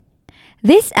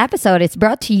This episode is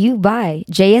brought to you by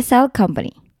JSL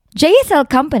Company. JSL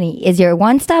Company is your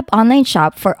one-stop online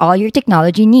shop for all your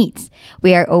technology needs.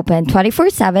 We are open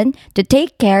 24/7 to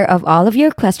take care of all of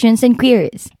your questions and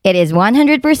queries. It is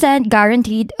 100%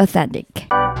 guaranteed authentic.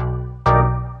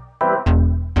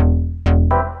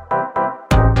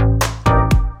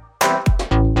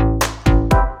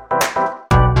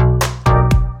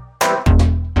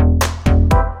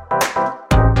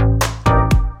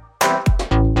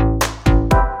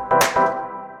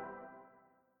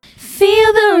 Feel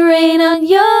the rain on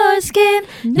your skin.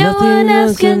 No one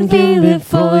else can feel it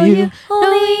for you.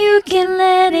 Only you can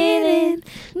let it in.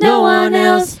 No one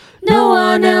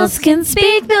else can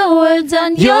speak the words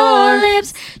on your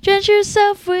lips. Drench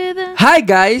yourself with a... Hi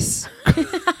guys!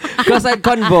 Cross-eyed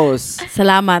Convos.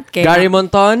 Salamat kay Gary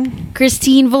Monton.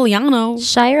 Christine Villano.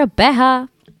 Shira Beha.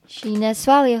 Sheena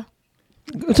Swalyo.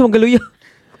 Ano mga luya?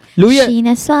 Luya.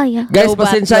 Sheena Swalyo. Guys, Low bat,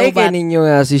 pasensya low kay bat. ninyo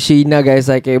si Sheena guys.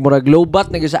 Ay kay murag low bat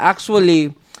na siya.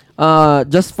 Actually,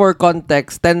 just for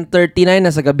context, 10:39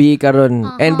 na sa gabi karon.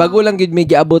 And bago lang gid mi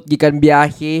giabot gikan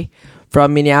biyahe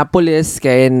from Minneapolis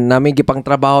kay namin gipang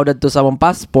trabaho dadto sa among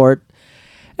passport.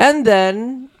 And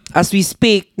then, as we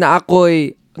speak, na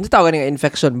ako'y ano tawag nga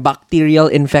infection? Bacterial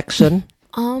infection?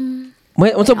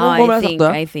 May unsa mo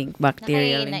I think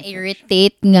bacterial.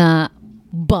 Na-irritate nga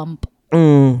bump.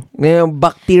 Ngayon,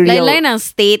 bacterial. Lain ang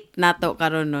state nato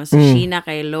karon no. Si Sheena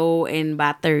kay low in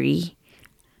battery.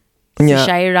 Si Yeah.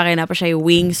 Shira kay na pa siya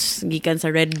wings gikan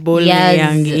sa Red Bull Yes. nga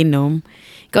yang giinom.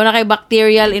 Ikaw na kay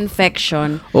bacterial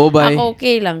infection. Oh, bye. Ako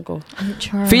okay lang ko.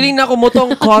 Feeling na ko mo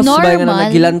tong cause ba nga Normal.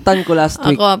 nagilantan ko last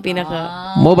week. Ako ang pinaka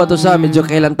Mo ba to sa medyo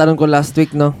kailantanon ko last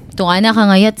week, no? Tungana ka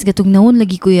ngayats. Gatong naon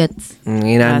lagi ko yats.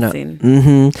 Inana. Asin.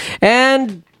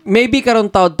 And maybe karon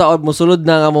taod-taod mo sulod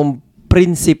na nga mong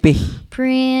prinsipe.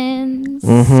 Prince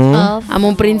Mhm. of...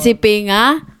 among prinsipe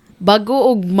nga bago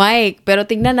og mic, pero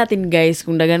tingnan natin guys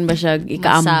kung dagan ba siya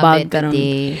ikaambag Masabi karon.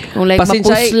 today. Kung like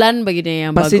Pasensya- mapuslan ba gid niya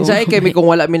bago. Pasensya kay mi kung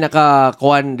wala mi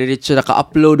nakakuan diretso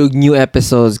naka-upload og new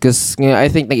episodes cause I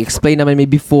think nag-explain naman mi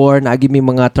before na agi mi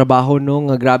mga trabaho no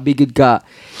nga grabe gid ka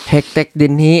hectic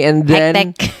din and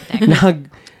then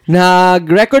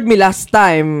nag-record mi last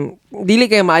time dili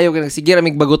kay maayo kay sige ra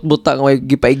mig bagot-buta nga way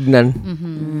gipaignan.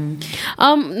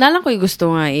 Nalang ko'y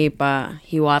gusto nga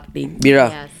ipahiwatig.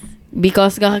 Bira.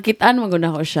 Because kakakitaan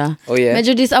maguna ko siya. Oh, yeah?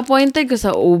 Medyo disappointed ko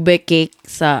sa ube cake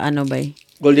sa ano ba?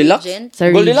 Goldilocks?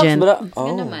 Sa Goldilocks Regent. ba?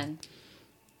 Oh.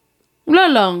 Wala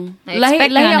lang.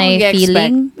 Na-expect Lahi nga akong na gi-expect.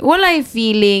 feeling? Wala yung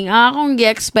feeling. Akong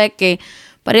gi-expect eh.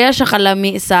 Pareha siya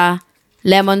kalami sa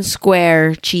lemon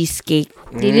square cheesecake.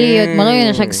 Dili yun. Mga yun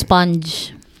na siya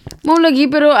sponge. Mo lagi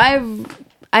pero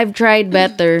I've tried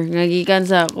better nga gikan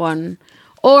sa kwan.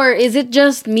 Or is it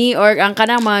just me or ang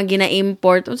kanang mga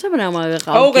gina-import? Unsa ba na mga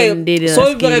Okay, candy nila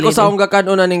solve na skillet? ko sa akong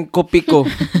gakanon ning kopi ko.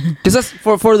 Kasi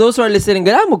for those who are listening,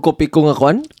 gana mo kopi ko nga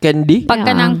kuan? Candy? Pag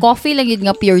kanang coffee lang yun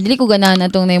nga pure. Dili ko ganahan na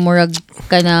itong naimurag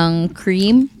kanang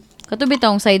cream. Katubi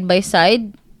taong side by side.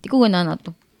 Di ko ganahan na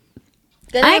to.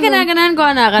 Ay, ganahan ko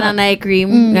na. Kanang na-cream.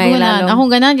 Nga ilalo.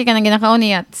 Akong ganahan kaya kanang ginakaon ni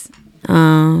Yats.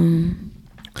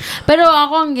 Pero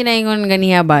ako ang ginaingon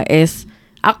ganiya ba is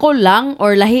ako lang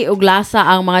or lahi og lasa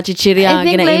ang mga chichirya I nga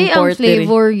think lahi ang gina-import diri.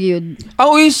 flavor yun.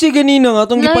 Easy ganina nga.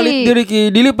 Itong gipalit Lahi. diri kay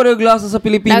dili pa rin glasa sa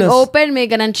Pilipinas. Nag-open may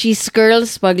ganang cheese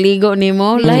curls pagligo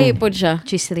nimo. Lahi po siya.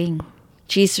 Cheese ring.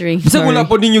 Cheese ring. Bisa wala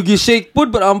po ninyo gi-shake food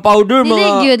but ang powder Dili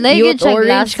mga... yun. Lahi yun Youth siya orange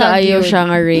lasa. kaayo yun. siya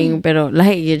nga ring pero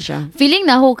lahi yun siya. Feeling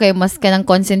na ako kay mas kanang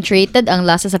concentrated ang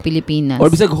lasa sa Pilipinas. Or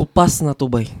bisag hupas na to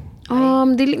bay.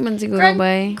 Dili man siguro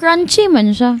bay. Crunchy man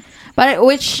siya. But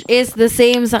which is the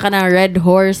same sa kanang Red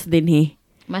Horse dinhi.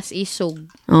 Mas isog.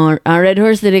 Ang Red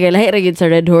Horse dili kay lahi ra gid sa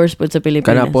Red Horse pud sa Pilipinas.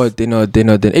 Kana po, tinod din.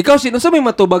 Ikaw, sino sa may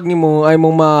matubag ni mo ay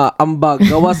mong maambag?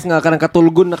 Gawas nga, kanang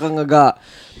katulgon na kang nga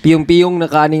piyong-piyong na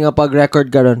kaani nga pag-record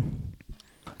karon.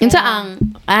 Unsa ang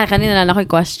kanina na ako'y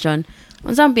question.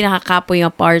 Unsa ang pinakakapoy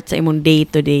nga part sa imong day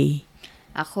to day?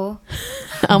 Ako?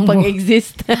 Ang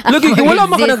pag-exist. Lagi, wala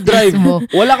man ka Exist nag-drive. mo.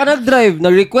 Wala ka nag-drive.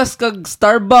 Nag-request kag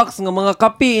Starbucks nga mga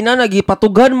kape na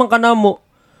nagipatugan man ka namo.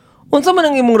 Unsa man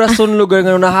ang imong rason lugar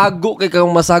nga nahago kay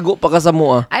kang masago pa ka sa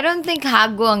mua? I don't think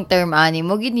hago ang term ani.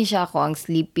 Mo gid ni siya ako ang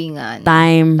sleeping ani.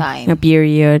 Time. Time. Na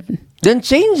period. Then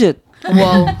change it.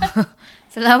 Wow.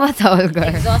 Salamat,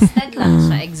 Olgar. Exhausted lang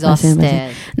siya.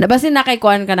 Exhausted. Nabasin na kay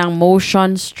kuan ka ng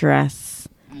motion stress.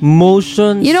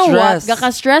 Motion You know stress. what?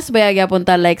 Gaka-stress ba yung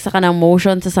punta like sa kanang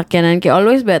motion sa sakyanan kay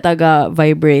always ba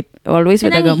taga-vibrate? Always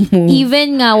ba Kanang taga-move?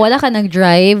 even nga wala ka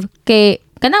nag-drive kay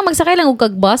kanang magsakay lang og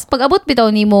kag bus pag abot bitaw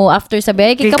nimo after sa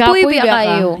biyahe kay kapuy biya ka.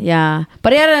 kayo. Yeah.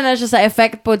 Parehara na siya sa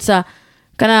effect po sa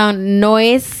kanang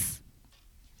noise.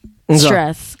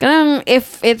 stress. Kanang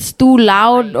if it's too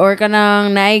loud or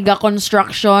kanang naiga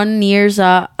construction near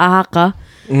sa ahaka,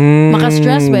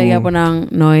 maka-stress ba po ng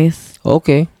noise.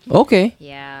 Okay.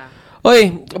 Yeah.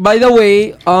 Oy, by the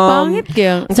way, Pangit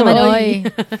kaya. Sa Manoy.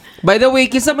 by the way,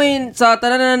 kisa may sa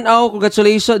tanan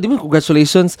congratulations. Di mo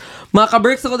congratulations. Mga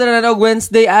ka-Berks ako tanan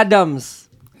Wednesday Addams.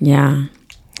 Yeah.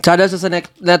 Tsada siya sa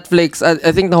Netflix. I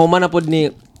think nahuman na po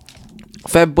ni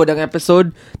Feb po ang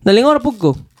episode. Nalingaw na po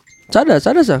ko. Tsada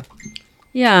siya.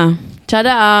 Yeah.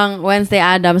 Tsada ang Wednesday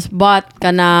Addams, but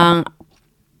kanang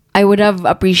I would have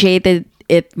appreciated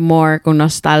it more kung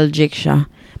nostalgic siya.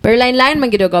 Pero line-line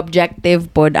man gid og objective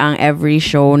pod ang every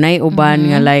show. Nay uban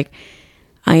nga like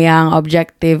ang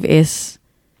objective is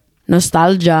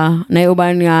nostalgia. Nay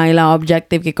uban nga ilang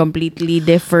objective kay completely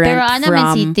different Pero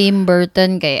from si Tim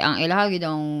Burton kay ang ilaha gid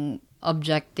ang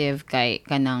objective kay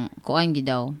kanang kuan gid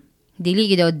daw. Dili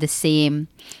gid daw the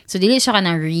same. So dili siya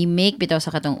kanang remake bitaw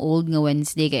sa katong old nga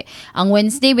Wednesday kay ang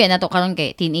Wednesday ba nato karon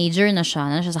kay teenager na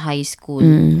siya sa high school.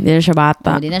 di na siya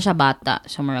bata. Di na siya bata.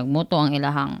 So murag moto ang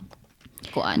ilahang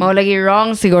kuan. Maulagi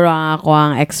wrong siguro ang ako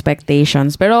ang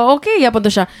expectations. Pero okay, yapon to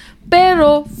siya.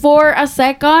 Pero for a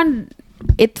second,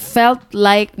 it felt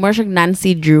like more siyang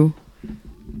Nancy Drew.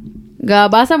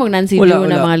 Gabasa mo Nancy Drew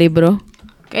na mga libro?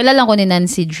 Kailan ko ni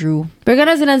Nancy Drew. Pero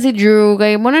kana si Nancy Drew,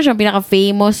 kay mo na siyang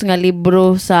pinaka-famous nga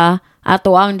libro sa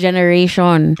ato ang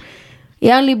generation.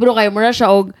 Iyang libro kay mura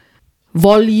siya og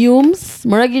volumes,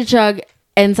 mura gid siya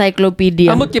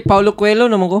encyclopedia. Amot kay Paulo Coelho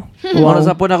naman ko. Wow.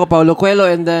 Sa po na ako Paulo Coelho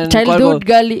and then Childhood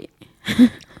gali.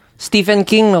 Stephen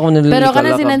King na ko nililita. Pero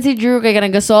kana si Nancy Drew kay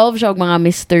kanang ga-solve siya og mga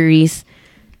mysteries.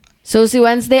 So si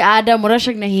Wednesday Adam mura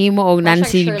siya nahimo og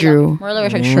Nancy Drew. Mura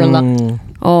siya Sherlock.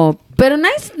 Oh, pero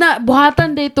nice na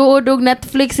buhatan day tuod og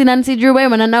Netflix si Nancy Drew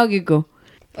bay mananaw gyud ko.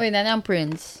 Oy, nana ang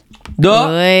Prince. Do?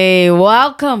 Oy,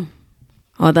 welcome.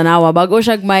 O tanawa bago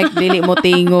siya mic dili mo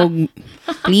tingog.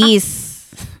 Please.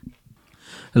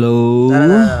 Hello.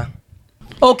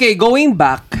 Okay, going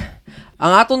back.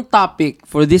 Ang atong topic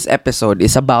for this episode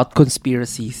is about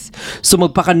conspiracies. So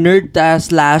magpaka-nerd ta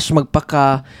 /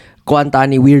 magpaka-kuanta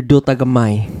ni weirdo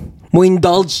tagamay. Mo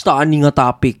indulge ta ani nga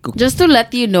topic. Just to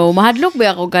let you know, mahadlok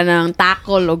ba ako kanang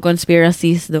tackle og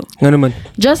conspiracies do. Nga naman.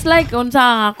 Just like unsa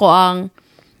nga ako ang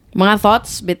mga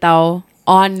thoughts bitaw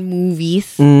on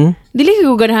movies. Dili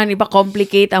ko ganahan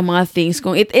ipa-complicate ang mga things.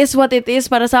 Kung it is what it is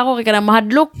para sa ako kay kanang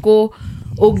mahadlok ko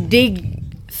og dig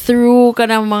through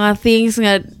kanang mga things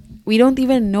nga we don't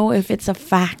even know if it's a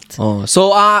fact. Oh,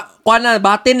 so kuana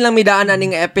batin lang mi daan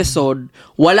aning episode,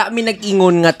 wala mi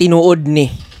nag-ingon nga tinuod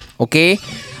ni. Okay?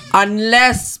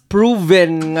 Unless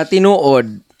proven nga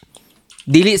tinuod,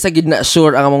 dili sa gid na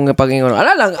sure ang among pag-ingon.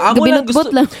 Ala lang, amo lang gusto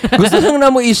lang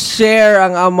namo i-share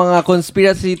ang mga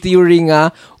conspiracy theory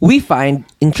nga we find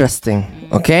interesting.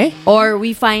 Okay? Or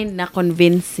we find na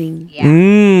convincing.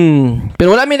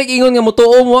 Pero wala may nag-ingon nga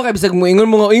mutuo mo kay bisag mo ingon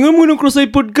mo ng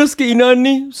Cross-Eye Podcast kay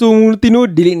inani. So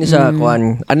tinuod dili ni siya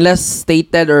kuan. Unless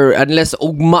stated or unless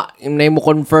ugma na mo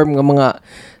confirm nga mga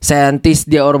scientists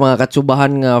dia or mga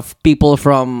katsubahan nga people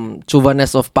from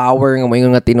Chuvanes of Power nga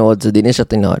moingon nga tinuod, so di na siya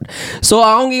tinuod. So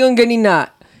akong ingon ganina,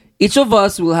 each of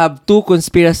us will have 2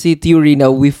 conspiracy theory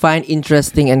na we find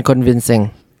interesting and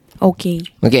convincing. Okay.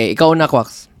 Okay, ikaw na,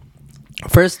 Quax.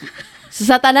 First, So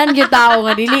sa tanan gyud tao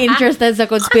nga dili interested sa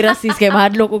conspiracies kay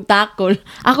mahadlok og tackle.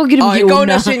 Ako gyud giuna. ikaw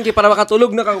na sin kay para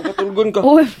makatulog na ka, katulgon ka.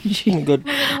 OMG. Good.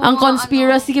 Ang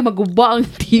conspiracy kay maguba ang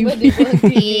TV.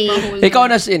 Ikaw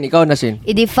na sin.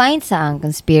 I-define sa ang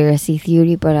conspiracy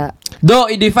theory para Do,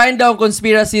 i-define daw ang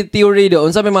conspiracy theory do.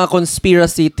 Unsa may mga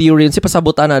conspiracy theory? Unsa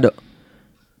pasabutan na do?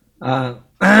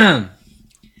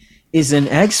 Is an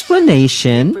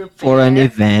explanation for an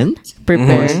event.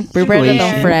 Prepared na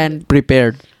tong friend.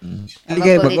 Prepared.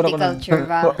 political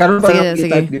churva. Karon pa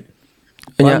Sige.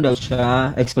 Ano daw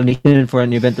siya? Explanation for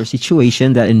an event or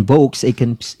situation that invokes a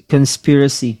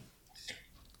conspiracy.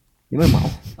 Di ba mao?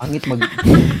 Pangit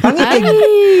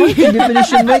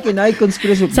definition ba kinay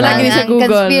conspiracy. Sa lagi sa Ang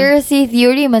Google. conspiracy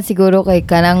theory man siguro kay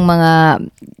kanang mga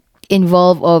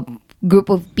involved of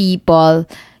group of people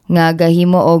nga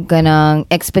gahimo og kanang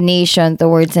explanation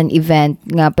towards an event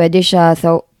nga pwede siya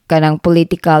so kanang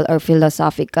political or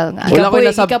philosophical nga. Wala ko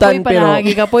nasabtan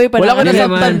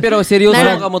pero seryoso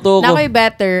ka mo to ko. Nakoy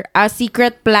better, a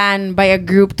secret plan by a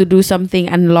group to do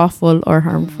something unlawful or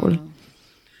harmful.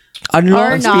 Or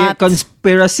not.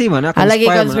 Conspiracy man. Alagi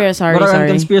conspiracy. Sorry.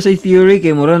 Conspiracy theory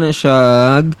kay mura na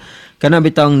siya kana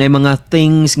bitang na mga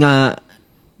things nga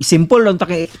simple lang ta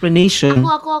kay explanation.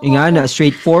 Ingana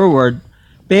straightforward.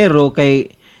 Pero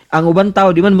kay ang uban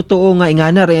tao di man mo tuo nga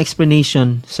ingana ra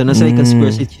explanation. So nasa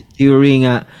conspiracy theory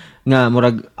nga nga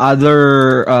murag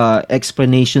other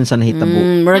explanations sa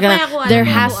nahitabo. There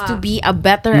has to be a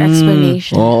better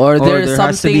explanation. Or Or there's there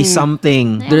has to be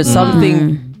something. There's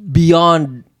something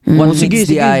beyond what meets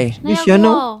the eye. Yes, yan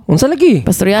no. Unsa lagi?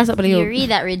 Pastoryasa pa yun. Theory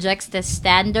that rejects the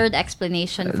standard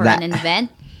explanation for That- an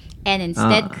event and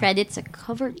instead credits a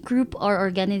covered group or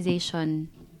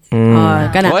organization.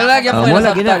 Kana. Wala gyud ko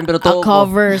wala nasabtan pero A to.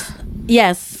 covers.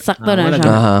 Yes, sakto na wala siya.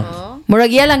 Aha.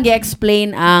 Murag yan lang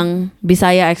gi-explain ang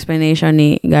Bisaya explanation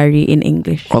ni Gary in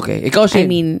English. Okay, ikaw I Shane.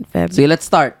 mean, Feb. Sige, let's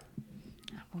start.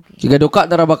 Sige, duka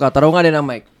na ra ba ka? Tarungan din ang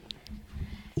mic.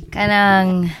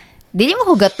 Kanang dili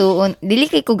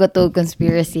kay ko gatuon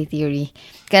conspiracy theory.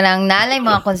 Kanang nalay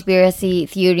mga conspiracy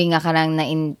theory nga kanang na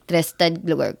interested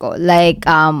lugar ko. Like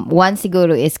one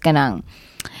siguro is kanang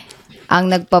ang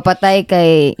nagpapatay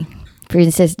kay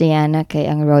Princess Diana kay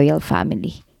ang royal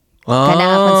family.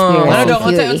 Kanang conspiracy Ano daw?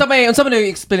 theory. Unsa man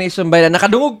yung explanation ba?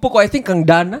 Nakadungog po ko, I think, kang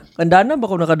Dana. Kang Dana ba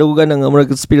ko nakadugan ng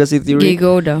mga conspiracy theory?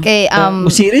 Gigo daw. Kay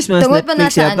Series man tungod pa na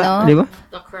Netflix sa yata, ano. di ba?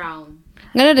 The Crown.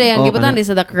 Ngano day ang Oh, giputan kana. di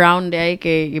sa The Crown day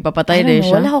kay ipapatay I day don't know,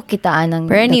 siya. wala ko kitaan ng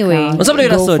Pero anyway, The Crown. Unsa man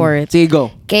yung Go rason? for it. Sige, go.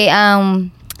 Kay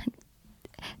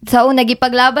sa una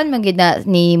gipaglaban man gid na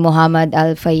ni Muhammad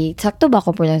Al-Fayed. Sakto ba ko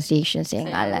pronunciation sa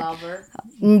iyang ngalan?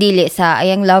 Dili sa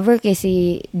ayang lover kay si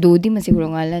Dudi man siguro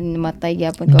ngalan namatay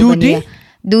gyapon ko Dudi? niya.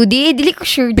 Dudi, dili ko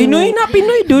sure. Pinoy na,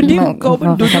 Pinoy. Dudi.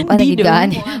 Makasapan na gidaan.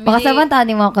 Makasapan ta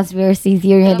ni mga conspiracy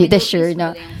theory nga dito sure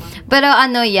na. Pero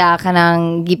ano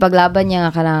kanang gipaglaban niya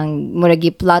nga kanang murag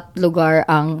plot lugar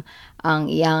ang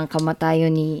iyang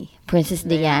kamatayon ni Princess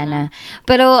Diana.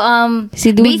 Pero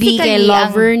Si Dudi kay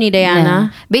lover ni Diana.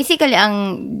 Basically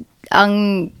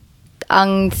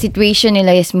ang situation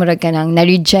nila is murag kanang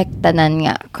na-reject tanan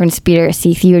nga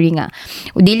conspiracy theory nga.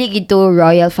 Dili gito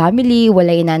royal family,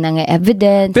 wala ina nga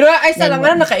evidence. Pero ay sa lang,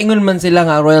 nakaingon man sila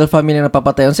nga royal family na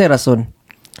napapatay. Unsa rason?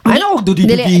 Ano og dudi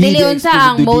Dili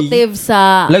unsa ang motive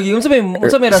sa Lagi, unsa may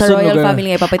sa rason? royal lugar? family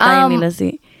nga ipapatayin nila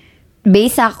si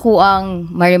Based ako ang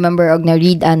ma-remember og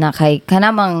na-read ana kay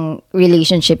kanamang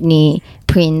relationship ni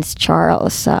Prince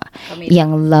Charles sa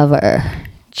iyang lover.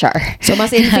 Char. So mas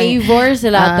in favor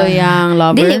sila ato yang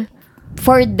lover. Dili,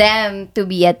 for them to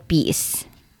be at peace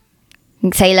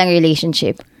sa ilang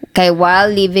relationship. Kay while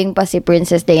living pa si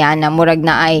Princess Diana, murag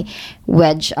na ay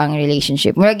wedge ang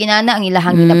relationship. Murag ginana ang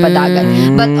ilahang ginapadagan.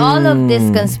 But all of these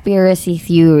conspiracy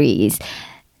theories,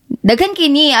 daghan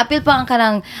kini apil pa ang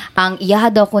kanang ang iya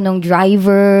daw ko ng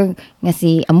driver nga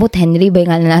si Amut Henry ba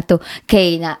nga nato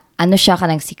kay na ano siya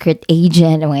kanang secret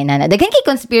agent mga inana. Daghan kay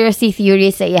conspiracy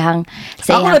theories sa iyang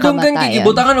Ako na dunggan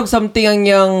gigibutangan og something ang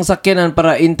yang sakyanan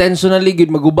para intentionally gid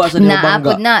maguba sa mga bangga.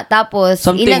 Naapod na. Tapos,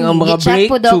 Something, ang mga gi-check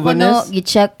brake, po daw souvenirs.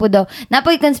 gi-check po daw.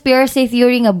 Napoy conspiracy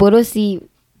theory nga buro si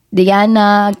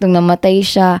Diana, itong namatay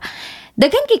siya.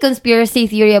 Daghan kay conspiracy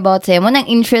theory about sa mo nang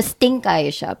interesting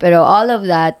kayo siya. Pero all of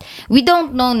that, we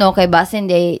don't know no kay basin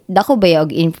day dako ba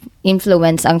og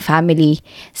influence ang family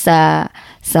sa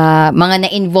mga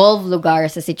na-involve lugar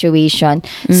sa situation.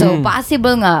 So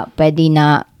possible nga pwede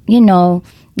na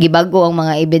gibago ang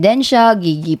mga ebidensya,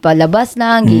 gigipalabas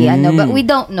lang, ano, but we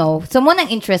don't know. So mo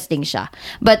nang interesting siya.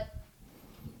 But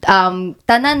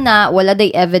tanan na wala day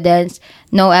evidence,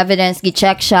 no evidence,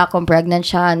 gi-check siya kung pregnant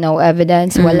siya, no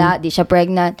evidence, wala, di siya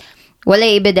pregnant. Wala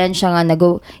ebidensya nga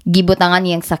gibutangan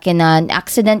niyang sakyanan,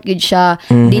 accident gud siya.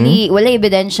 Dili wala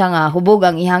ebidensya nga hubog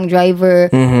ang ihang driver.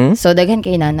 So daghan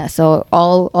kay nana. So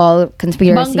all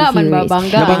conspiracy Bangga man ba? theories.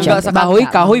 Bangga. Nabangga sa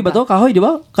kahoy ba to? Kahoy, di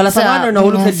ba? Kalasangan or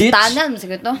nahulog sa ditch? Tunnel,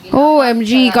 siguro to.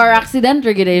 OMG, car accident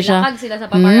rin gid siya. Lakag sila sa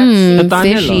paparazzi.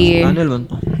 Fishy. Tunnel man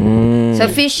to. So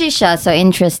fishy siya, so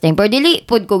interesting. Pero dili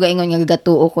pud ko gaingon nga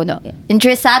gatuo ko no.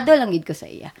 Interesado lang gid ko sa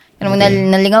iya. Pero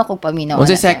nalingaw ko paminaw.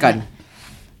 Unsa second?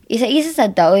 Isa-isa sa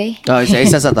tao eh. Oh,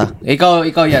 isa sa ta. Ikaw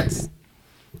Yats.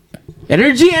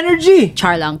 Energy.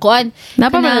 Char lang. Kuan.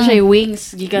 Napa man na siya yung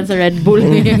wings gikan sa Red Bull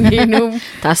yung ginom.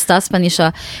 Tas pa ni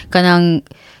siya. Kanang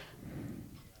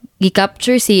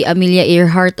gi-capture si Amelia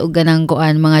Earhart o ganang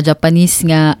kuan mga Japanese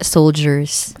nga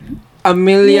soldiers.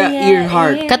 Amelia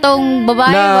Earhart. Katong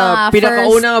babae Na ba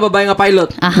pinakauna nga babae nga pilot.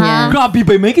 Aha. Grabe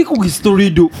ba? May kiko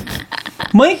history do.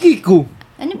 May kiko.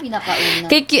 Ano pinakauna?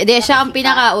 Di siya ang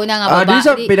pinakauna nga Ah, di babae.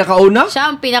 sa pinakauna? Siya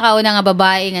ang pinakauna nga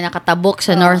babae nga nakatabok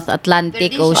sa North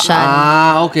Atlantic Ocean.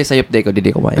 Ah, okay. Sayop day ko. Didi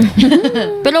ko mayo.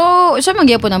 Pero siya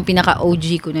magyapon ang pinaka-OG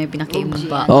ko na yung pinaka-imong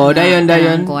pa. Oh, dayon.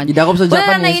 Kuan. Idakop sa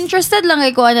Wala na Japanese. interested lang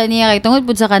kay kuan niya kay tungod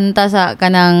pud sa kanta sa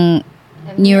kanang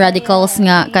New Radicals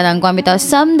nga kanang kuan bitaw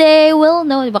someday we'll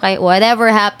know di ba kay whatever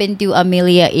happened to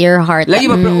Amelia Earhart. Lagi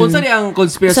ba, unsa di ang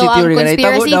conspiracy So ang theory nga?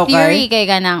 Itabo conspiracy daw theory kay?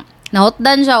 kay kanang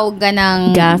nahotdan siya og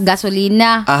ganang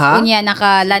gasolina. Aha. Unya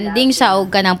naka-landing siya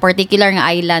og ganang particular nga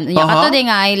island. Unya Aha. kato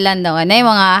din nga island daw na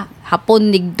mga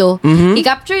Hapon digdo.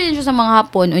 I-capture din siya sa mga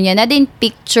Hapon. Unya na din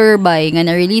picture by nga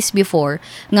na-release before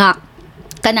nga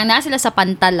kanang na sila sa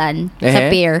pantalan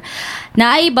sa pier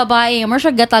na ay babae mo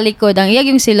siya gatalikod ang iyag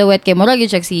yung silhouette kay murag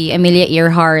yun siya si Amelia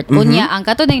Earhart unya ang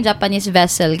kato ding Japanese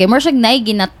vessel kay murag siya naay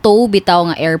ginato bitaw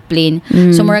nga airplane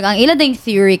so murag ang ila ding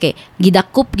theory kay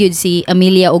gidakop gyud si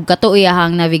Amelia og kato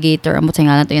iyahang navigator amo sa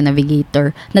ngalan to yung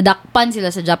navigator nadakpan sila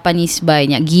sa Japanese bay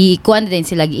niya gikuan din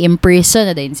sila gi-imprison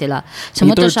na din sila so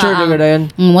mo to siya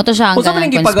mo to siya ang ganang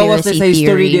gipagawas sa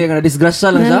history di nga disgrasya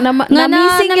lang sa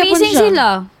na-missing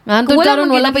sila. Antod karon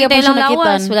wala pa gyapon siya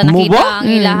nakita. Wala nakita ang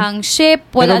ilahang ship,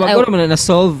 wala pero bago naman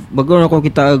na-solve, bago na ko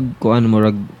kita kuan mo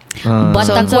rag but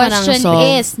the question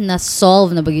is,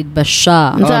 na-solve na bagid ba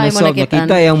siya?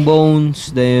 nakita yung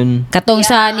bones dayon Katong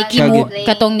sa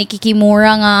Nikki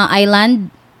Kimura nga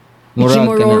island.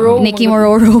 Nikki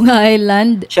Mororo nga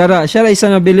island. Siya isa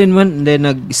na bilin man then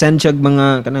nag-send siya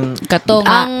mga kanang katong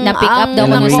na-pick up daw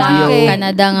man sa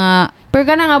Canada nga pero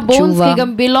kana nga bones kay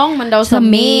gambilong man daw sa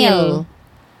male.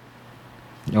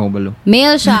 balo.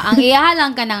 Male siya. Ang iyaha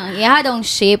lang ka ang iyaha daw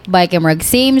shape by Kemrag.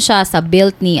 Same siya sa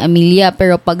built ni Amelia.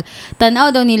 Pero pag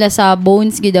tanaw daw nila sa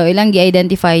bones daw, ilang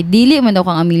gi-identify, dili man daw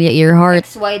kang Amelia Earhart.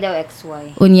 XY daw,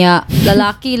 XY. Unya,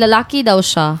 lalaki daw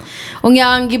siya.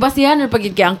 Unya, ang gibasihan na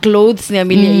pagid kay ang clothes ni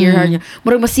Amelia Earhart niya.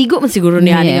 Murag masigo man siguro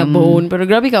ni ani nga bone. Pero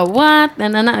grabe ka, what?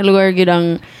 Nanana, lugar gid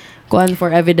ang kuan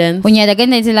for evidence. Unya,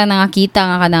 dagan din sila nakakita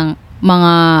nga kanang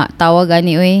mga tawag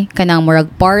ani kanang murag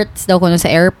parts daw kuno sa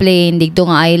airplane digto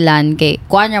nga island kay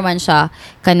kuan naman siya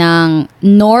kanang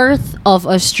north of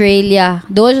Australia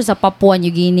do siya sa Papua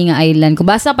New Guinea nga island kung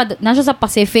basta pa na siya sa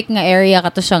Pacific nga area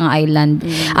kato siya nga island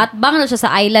at bang na siya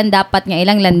sa island dapat nga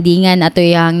ilang landingan ato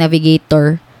yang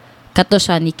navigator kato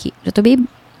siya Nikki babe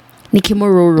Nikki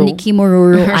Mororo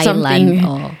Island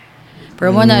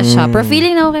pero mo na siya pero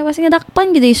feeling na okay kasi nga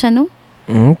dakpan gid siya no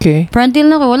okay pero until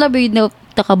na wala ba na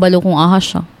takabalo kung ahas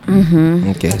siya.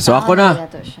 Okay. So ako na.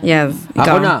 Yes.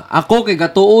 Ako kay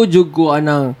gatuo jud ko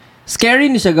anang scary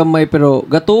ni siya gamay pero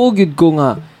gatuo gyud ko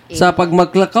nga sa pag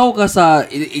maglakaw ka sa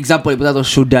example iba to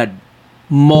syudad,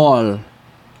 mall,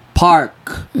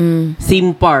 park,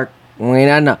 theme park, mga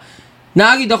inana.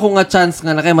 Naagid ako nga chance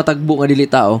nga nakay matagbo nga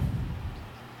dili tao.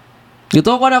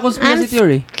 Gatuo ko na conspiracy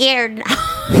theory. Scared.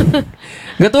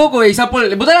 Gatuo ko example,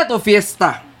 ibuta na to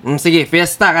fiesta. Sige,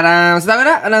 fiesta kanang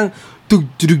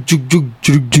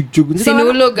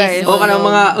Sinulog guys. O kanang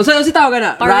mga unsa si tawag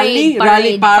na? Parade.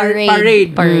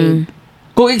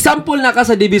 Kung example na ka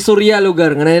sa Divisoria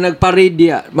lugar nga nagparade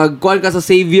dia, magkuan ka sa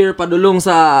Xavier padulong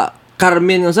sa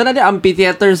Carmen, unsa na di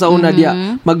amphitheater sa una dia.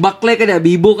 Magbaklay ka dia,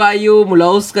 bibo kayo,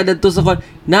 mulaos ka dadto sa kon.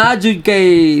 Naajud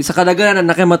kay sa kadaganan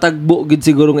na nakay matagbo gid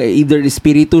siguro nga either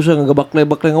espiritu siya nga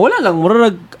gabaklay-baklay nga wala lang mura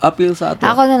nag-appeal sa ato.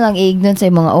 Ako na lang i-ignore sa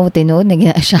mga tinood na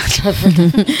gina-shock.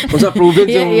 Unsa proven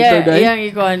yung third eye?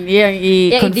 Yang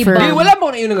i-confirm. Di wala mo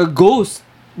na yun nga ghost.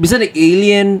 Bisan like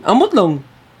alien, amot lang.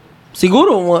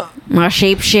 Siguro mga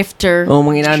shapeshifter.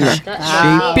 mga inana.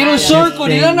 Pero sure ko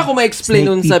nila na ko ma-explain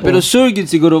unsa pero sure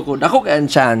gid siguro ko. Ako kay ang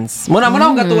chance. Muna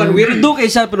akong gatuan weirdo kay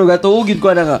siya pero gatuo gid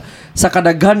ko na nga sa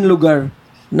kadaghan lugar.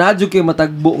 Nadyo kay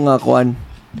matagbo nga kuan.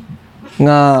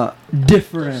 Nga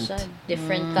different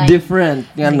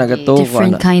nga nagatuo ko.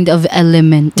 Different kind of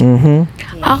element.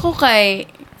 Ako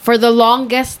kay for the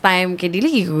longest time kay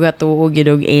dili ko gatuo gid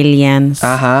og aliens.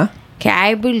 Aha. Kay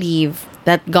I believe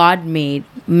that God made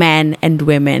men and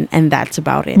women and that's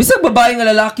about it. Bisag babae nga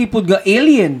lalaki pud nga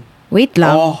alien. Wait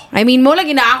lang. Oh. I mean, mo lang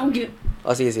akong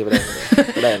Sige.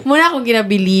 muna akong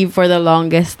gina-believe for the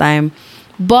longest time.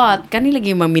 But, kanila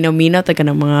yung mga minaw-minaw taga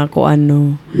ng mga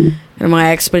kuano.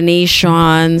 Mga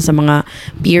explanations sa mga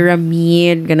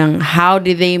pyramid, ganang how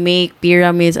did they make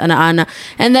pyramids, ana-ana.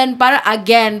 And then, para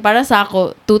sa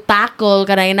ako, to tackle,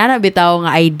 kanang inanabitaw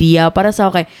nga idea, para sa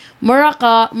ako kay,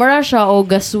 mura siya o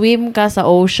gaswim ka sa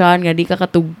ocean, nga di ka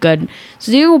katugkad.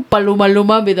 So, di ko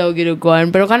paluma-luma bitaw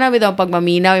ginuguan. Pero kana bitaw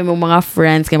pagmaminaw, yung mga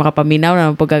friends, kaya makapaminaw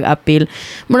na pagkag-appeal.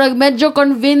 Murag medyo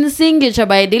convincing yun siya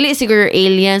ba? Dili siguro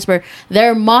aliens, but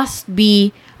there must be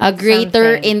a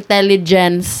greater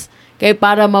intelligence kay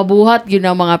para mabuhat yun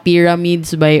ang mga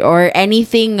pyramids bay or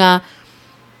anything nga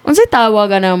unsay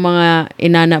tawagan ng mga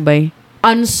inana bay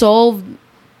unsolved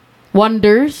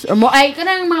wonders or mo ay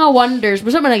kanang mga wonders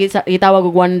basta man gitawag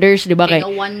og wonders di ba kay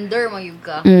wonder mo yung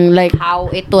ka like how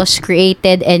it was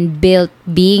created and built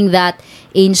being that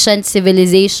ancient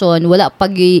civilization wala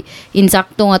pag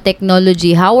insakto nga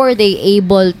technology how are they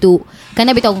able to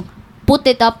kana bitong put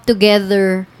it up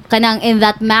together kanang in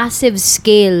that massive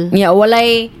scale. Yeah,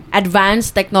 walay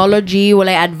advanced technology,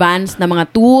 walay advanced na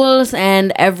mga tools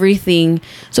and everything.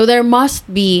 So there must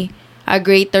be a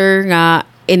greater nga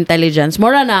intelligence.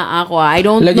 Mora na ako. I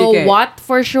don't Lagi know kay- what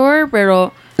for sure,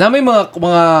 pero Na may mga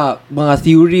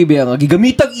theory ba nga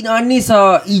gigamitag inani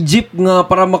sa Egypt nga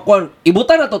para makuan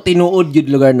ibutan na to tinuod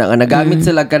yun lugar na nga nagamit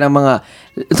sila ka ng mga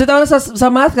sa tawag sa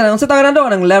math ka sa tawag na daw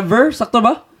ng lever sakto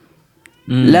ba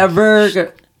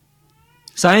lever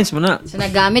Science mo na. So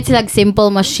nagamit sila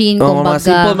simple machine mga kumbaga.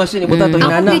 simple machine ibutan to Ako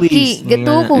inana wiki,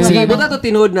 gato ko sige nga. ibutan to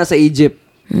tinuod na sa Egypt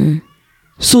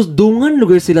so dungan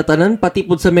lugar sila tanan pati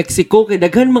pud sa Mexico kay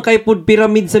daghan man kay pud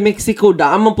pyramid sa Mexico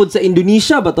daan man pud sa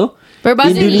Indonesia ba to pero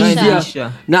base Indonesia.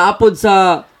 naapod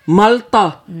sa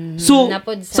Malta. So,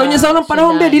 Naapod sa niya sa unang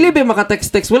panahon ba, Sudan. dili ba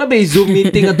maka-text-text, wala ba Zoom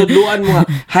meeting at tudluan mo nga,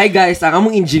 hi guys, ang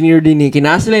among engineer din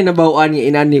kinasa sila yung nabawaan niya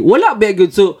inani. Wala ba good?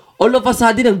 So, all of a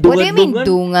sudden, What do you mean nagdungan-dungan.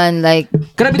 dungan? Like,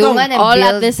 Grabe to. dungan and all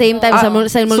build? at the same time,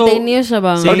 simultaneous siya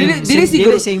ba? Oh, dili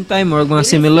siguro- same time or mga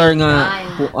similar nga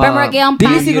Pero marag yung Dili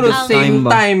pattern siguro ang- same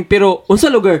time, pero unsa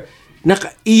lugar,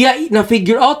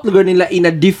 na-figure out lugar nila in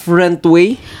a different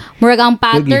way. Murag ang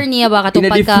pattern niya ba katong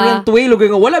In a different way lugar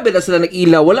nga wala ba na sila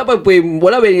nag-ilaw wala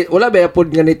ba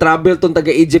pod nga ni travel tong taga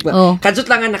Egypt nga Oh. kadjot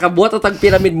lang nga nakabuhat at ang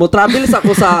pyramid mo travel sa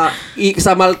ako sa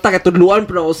Malta kay tudluan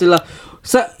pa ako sila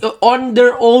sa on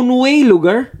their own way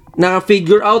lugar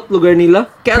naka-figure out lugar nila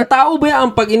kay ang tao ba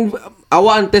ang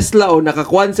awa ang Tesla o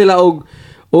nakakuan sila og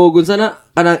unsa na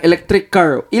kanang electric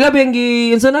car ila ba yung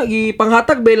unsa na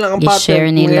panghatag ba lang ang I-share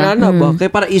pattern nila. mga ba kay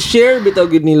para i-share bitaw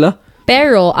gid nila.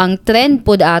 Pero ang trend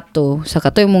pod ato sa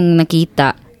katoy mong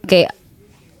nakita kay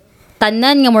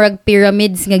tanan nga murag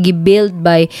pyramids nga gibuild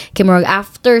by kay murag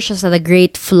after siya sa the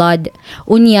Great Flood.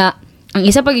 Unya ang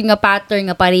isa pa gyud nga pattern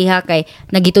nga pareha kay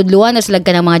nagitudluan na sila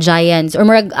ka ng mga giants or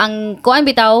murag ang kuan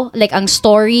bitaw like ang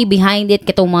story behind it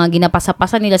katong mga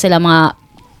ginapasa-pasa nila sila mga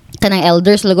kanang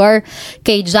elders lugar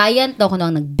kay giant daw kuno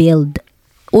ang nagbuild.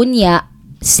 Unya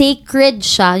sacred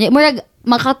siya. Murag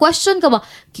maka-question ka ba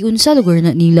kiunsa lugar na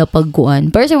nila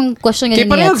pagkuan pero sa mga question nga Kay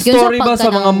parehong story ba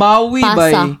sa mga Maui ba?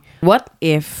 What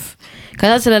if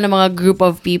kana sila ng mga group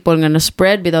of people nga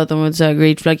na-spread bitaw tungod sa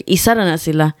Great Flood, isa na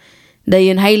sila.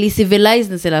 Dayon highly civilized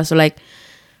na sila. So like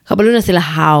kabalo na sila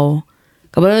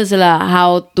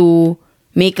how to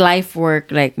make life work,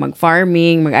 like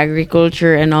mag-farming,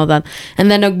 mag-agriculture, and all that.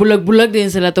 And then, nagbulag-bulag din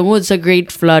sila tungod sa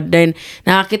Great Flood. Then,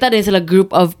 nakakita din sila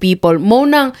group of people. Mo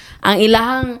ang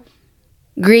ilahang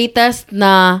greatest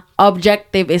na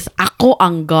objective is, ako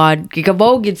ang God.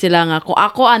 Kikabaw gid sila nga, kung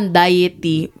ako ang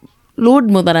deity,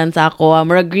 load mo tanan sa ako.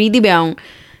 Murag greedy ba ang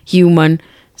human?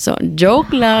 So,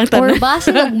 joke lang. or base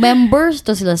nag-members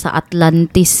to sila sa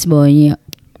Atlantis mo niya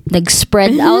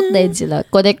nag-spread out din sila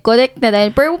connect na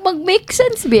din pero mag-make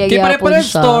sense biya Kaya gyapon pare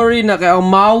siya. story na kay ang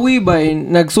Maui ba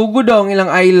nagsugod daw ang ilang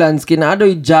islands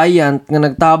kinaadoy giant nga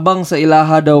nagtabang sa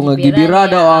ilaha daw nga gibira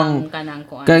daw ang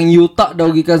kanang yuta daw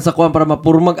gikan sa kuan para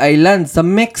mapurmag island sa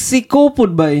Mexico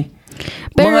pud ba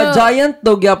mga giant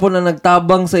daw gyapon na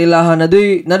nagtabang sa ilaha na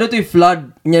doy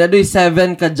flood nya na doy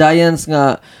 7 ka giants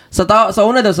nga sa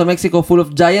una daw sa Mexico full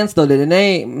of giants daw din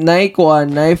nay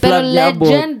kuan nay Pero flood niya abot.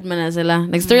 legend man na sila.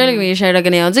 Nag-story lang may share na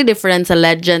ganyan. What's the difference sa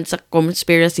legend sa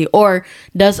conspiracy? Or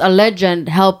does a legend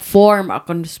help form a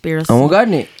conspiracy? Amo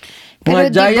gani. Pero Mga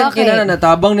di ba giant kay- kina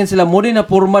natabang din sila mo din na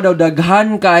purma daw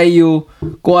daghan kayo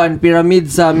kuan pyramid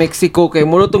sa Mexico kay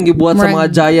mo tong gibuhat sa mga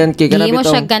giant kay kana Di mo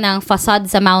siya bitaw. kanang facade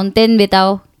sa mountain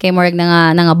bitaw kay murag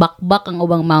nga bakbak ang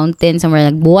ubang mountain so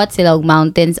murag nagbuhat sila og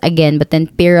mountains again but then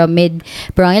pyramid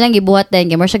pero ang ilang gibuhat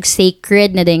din kay murag siya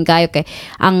sacred na din kayo kay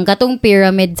ang katong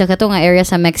pyramid sa katong nga area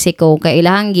sa Mexico kay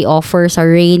ilahang gi-offer sa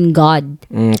rain god.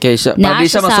 Okay, siya Naa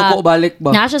pwede siya siya masuko balik ba?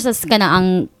 Naa siya sa kanang ang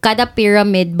kada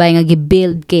pyramid ba nga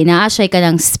gi-build kay naa siya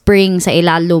kanang spring sa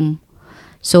ilalom.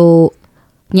 So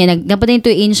nya nagnapatin to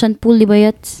ancient pool di ba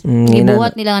yats?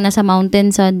 Gibuhat nila nga nasa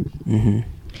mountain sa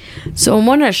So,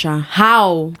 mo na siya.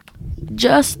 How?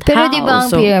 Just Pero how? di ba ang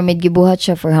So, pyramid, gibuhat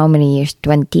siya for how many years?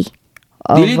 20?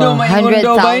 Dili daw maingon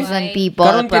daw, bay. 100,000 people,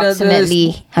 Karon approximately.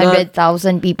 kina-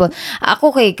 100,000 people.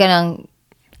 Ako kay kanang,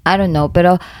 I don't know,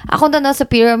 pero ako na sa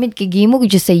pyramid, kigimog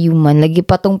just sa human. Lagi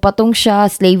patong-patong siya,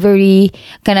 slavery,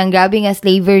 kanang grabe nga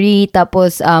slavery,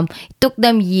 tapos it took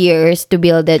them years to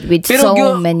build it with so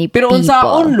many pero people.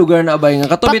 unsaon lugar na bay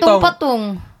nga kato bitaw.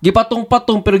 Patong-patong.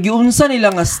 Gipatong-patong pero giunsa nila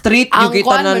nga straight ang yung kay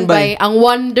kwan tanan man bay. ang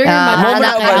wonder man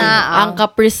anak kay na, ang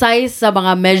ka-precise sa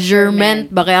mga measurement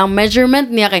ba kay ang measurement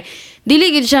niya kay dili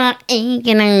gid siya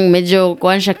kinang medyo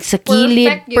kuan siya sa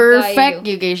kilid perfect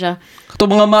gyud kay siya. Kato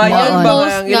mga Mayan ba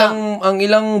Almost ang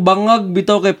ilang bangag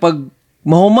bitaw kay pag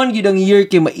mahuman gid ang year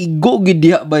kay maigo gid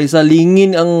diha bay sa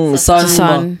lingin ang sun.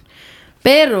 Sun.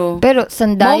 Pero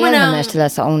sandayan Mo man ang- na sila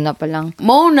sa una pa lang.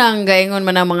 mao nang gaingon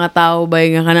man ang mga tao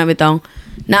bay nga kana bitong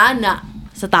naana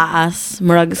sa taas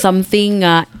murag something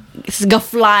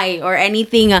fly or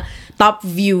anything top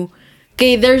view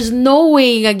kay there's no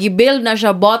way nga gibuild na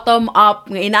siya bottom up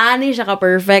nga inaani siya ka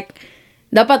perfect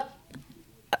dapat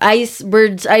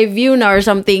bird's eye view na or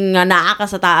something nga naa ka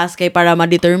sa taas kay para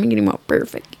ma-determine gini mo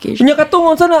perfect kay siya. Unya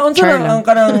katong unsa na Char lang. ang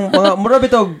kanang mga mura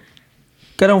bitog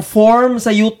kanang form sa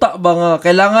yuta ba nga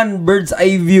kailangan bird's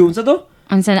eye view unsa to?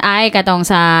 Unsa ay katong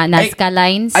sa Nazca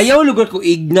Lines. Ayaw lugar ko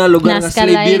igna lugar nga Nazca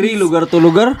slavery Lines. lugar to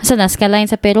lugar. Sa Nazca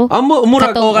Lines sa Peru. Amo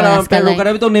mura ko Katong kana Nazca pero Line.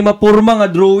 kana bitong ni mapurma nga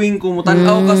drawing ko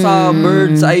mutan-aw ka sa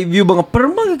bird's eye view ba nga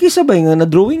perma kisa ba nga na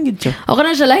drawing gid siya. O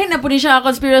kana siya lahin na po ni siya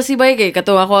conspiracy ba kay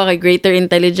kato ako kay greater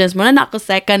intelligence mo na ako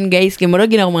second guys kay mura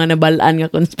gina mga nabalaan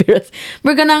nga conspiracy.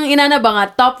 Pero kanang inana ba nga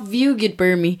top view gid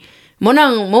per me. Mo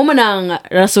man ang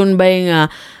rason ba nga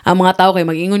ang mga tao kay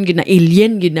mag-ingon gid na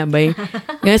alien gid na ba.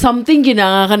 Nga something gid na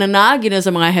nga kana gid na sa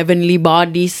mga heavenly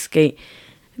bodies kay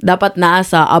dapat naa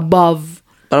sa above.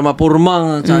 Para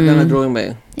mapurma sa nga drawing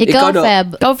ba. Ikaw, daw. Feb.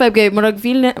 Ikaw Feb kay murag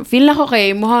feel na ko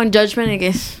kay mo ang judgment eh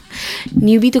guys.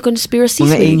 Newbie to conspiracy.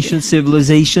 Mga ancient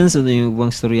civilizations, ano yung bang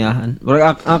storyahan.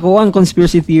 Ako ang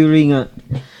conspiracy theory nga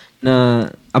na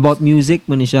about music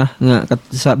man ni siya nga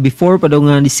sa before pa daw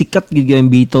nga nisikat gid yung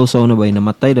Beatles so na bay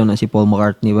namatay daw na si Paul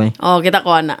McCartney bay. Oh, kita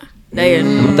ko ana. Dayon.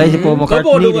 Namatay si Paul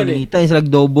McCartney, nangita sila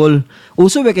double.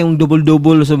 Uso ba kayong double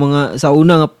sa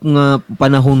una nga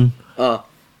panahon.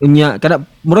 Unya kada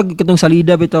murag katong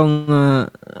salida bitong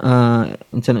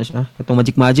unsa na siya? Katong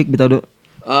magic bitaw do.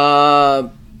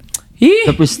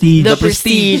 The Prestige. The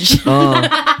Prestige. Oh,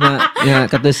 nga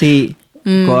kato si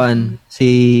kuan si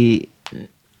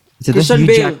Christian Hugh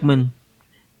Bale. Jackman.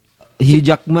 Hugh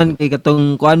Jackman kay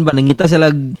katong kuan ba nangita sila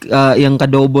yang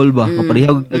ka-double ba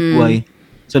kaparehag nagkuhay.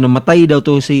 So namatay daw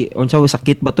to si unsa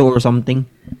sakit ba to or something.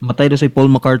 Namatay daw si Paul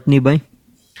McCartney ba.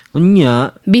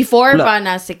 Unya Before pa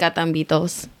na sikat ang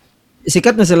Beatles.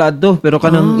 sikat na sila adto pero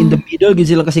kanang in the middle gid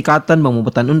sila kasikatan bang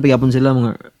mabatanon pagapon sila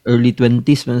mga early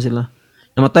 20s man sila.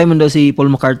 Namatay man daw si Paul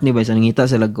McCartney ba sa nangita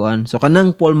sila kuan. So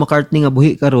kanang Paul McCartney nga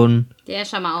buhi karon Diya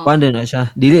siya mao. kuan na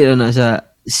siya. Dili na sa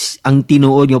ang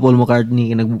tinuod nga Paul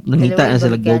McCartney nangita na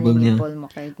sila double niya.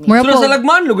 Mura Pero po. sa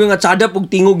lagman lugar nga tsada pug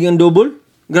tingog yung double.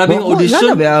 Grabe ang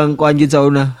audition. Wala ba ang kuan gid sa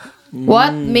una?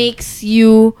 What makes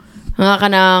you nga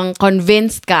kanang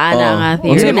convinced ka ana nga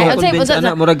Unsay theory? mga convince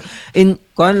ana murag in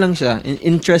kuan lang siya,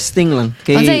 interesting lang.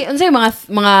 Kay Unsay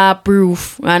mga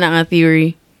proof nga ana nga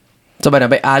theory? So ba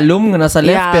na ba alum nga nasa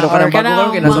left Yeah, pero kanang or bago kanang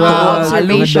karon kay nasa mga baba.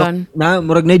 observation.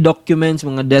 murag na documents,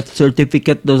 mga death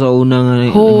certificate do sa una nga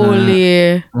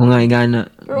Holy. mga ingana.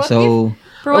 So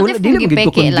Pero what if dili mo kung gid ko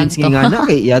gipeke lang convince to? nga ingana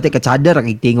kay yate katsada ra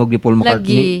kay tingog ni Paul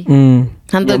McCartney. Lagi.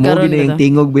 Hantod Mo karon gid yung ba?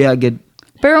 tingog biya gid.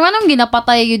 Pero nga nang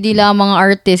ginapatay yun nila ang mga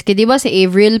artist. Kaya di ba si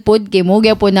Avril Pod, kay mo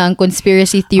po na ang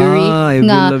conspiracy theory. Avril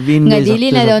nga Lavigne, nga guys, dili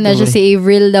na daw na sakto, siya si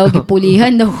Avril daw, gipulihan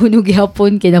daw kuno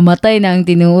gihapon, kaya namatay na ang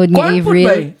tinuod ni Kuan pud Avril.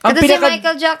 ba? Ang Kasi si pinaka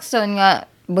Michael Jackson nga,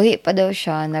 buhi pa daw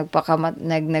siya,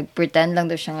 nag-pretend lang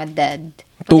daw siya nga dead.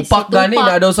 Tupac gani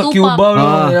na daw sa Cuba na.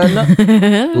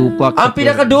 Tupac. Ang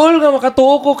pinakaduol nga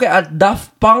makatuo ko kay at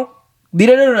Daft Punk, di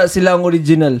na sila ang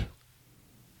original.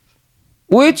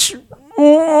 Which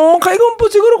kay po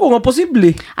siguro ko nga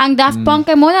posible. Ang Daft Punk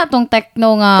kay mo na tong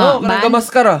techno nga Oh, kanang band.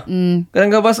 gamaskara. Kanang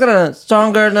gamaskara na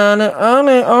stronger na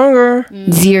anger.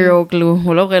 Zero clue.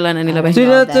 Wala kailan nila ba?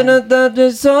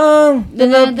 Song.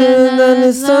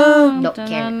 Don't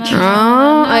care.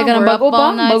 Ay kanang bago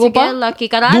pa? Bago pa? Lucky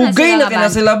karana Dugay na sila nga kina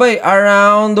band. sila bay.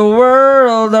 Around the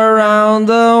world.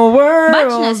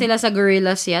 Batch na sila sa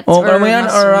Gorillaz yet. Oh, kaya mo yan,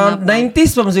 around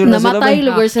 90s pa masiguro na sila Namatay bay.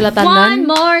 lugar sila One tanan.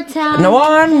 more time. Na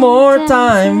one more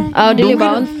time. Dili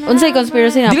ba? Unsay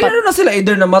conspiracy na? Dili na sila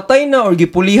either namatay na or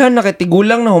gipulihan na kay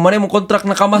tigulang na humanay mo contract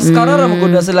na kamaskara ra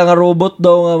magud na sila nga robot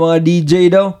daw nga mga DJ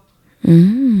daw.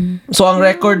 So ang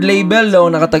record label daw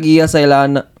nakatagiya sa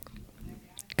ilana.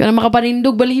 Kana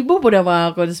makapanindog balibo po na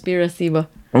mga conspiracy ba?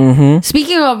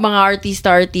 Speaking of mga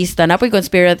artista, napoy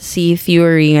conspiracy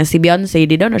theory nga si Beyonce,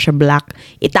 di daw na siya black.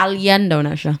 Italian daw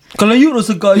na siya. Kalayo ra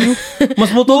sa kayo.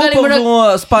 Mas mo to Magaling, pa murag- mga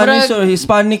Spanish murag- or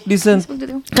Hispanic descent.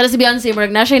 Kada si Beyonce,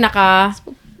 marag na siya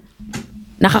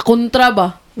nakakontra ba?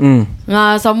 Nga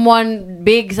someone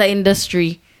big sa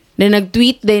industry. Then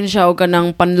nag-tweet din siya o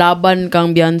kanang panlaban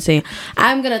kang Beyonce.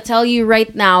 I'm gonna tell you right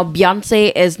now,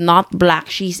 Beyonce is not black.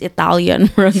 She's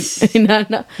Italian.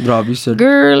 Inana. Grabe sir.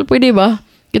 Girl, pwede ba?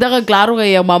 Kita ka klaro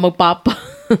kaya magpapa.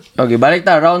 Okay, balik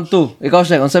ta round 2. Ikaw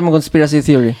siya, unsa mo conspiracy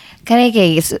theory? Kanay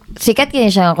kay sikat kini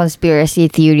siya nga conspiracy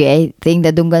theory. I think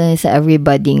dadunggan sa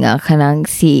everybody nga kanang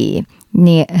si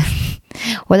ni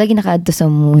wala ginakaadto sa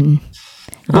moon.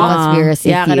 The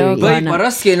conspiracy theory. Bay,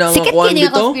 paras kay na Sikat kuan kini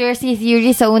nga bitaw. conspiracy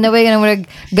theory sa una way kanang murag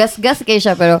gas-gas kay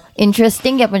siya pero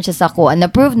interesting gyapon siya sa kuan.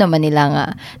 Na-prove naman nila nga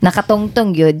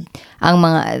nakatungtong yun ang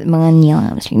mga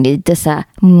niya dito sa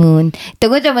moon.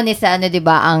 Tungod naman ni sa ano 'di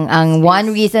ba ang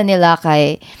one reason nila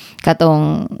kay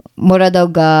katong mura daw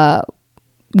ga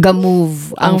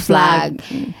move ang flag,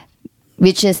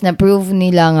 which is na prove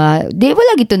nila nga di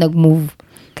wala gito nag-move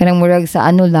kanang murag sa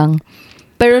ano lang.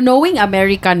 Pero knowing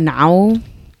America now,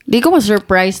 di ko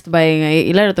ma-surprised by nga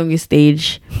ilan na tong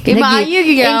stage. Kay maayo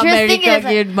gyud ang Interesting America is-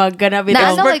 gyud magkanap Na- ito.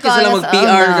 ano Expert kay ka sila Carlos, mag-PR,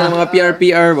 na- sila mga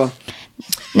PR ba? Na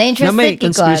Na interesting may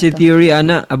conspiracy ato. theory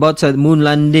ana about sa moon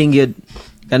landing yun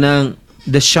kanang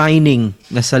The Shining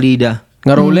na salida.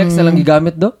 Nga Rolex na lang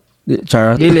gigamit do?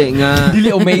 Charot. Dili nga Dili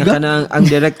Omega? kanang ang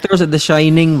director sa The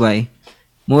Shining bay.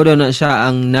 Mo daw na siya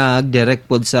ang nag-direct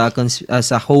pod sa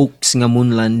sa hoax nga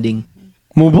moon landing.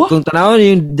 Mo ba? Kung tanawon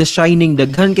yung The Shining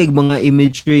daghan kay mga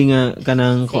imagery nga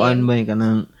kanang kuan bay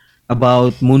kanang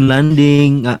about moon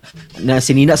landing na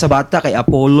sinina sa bata kay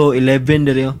Apollo 11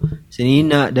 diri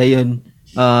sinina dayon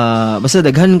basta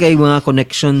daghan kay mga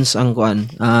connections ang kuan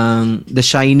ang The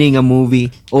Shining nga movie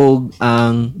o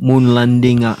ang moon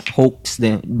landing nga hoax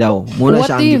daw muna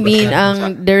What do you mean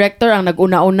ang director ang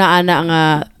nag-una-una ana nga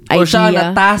Or siya na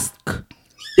idea? task.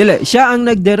 dili siya ang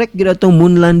nag-direct gid atong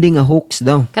moon landing nga hoax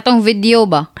daw Katong video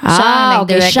ba?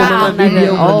 Okay, siya ang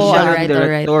video Oh, siya ang alright.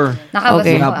 director Nakabasa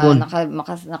Okay. ko, Hapon.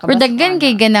 nakabasa Pero daggan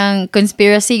kay ganang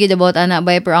conspiracy gid about ana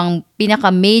bay pero ang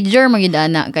pinaka major magyud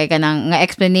ana kay kanang nga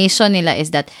explanation nila is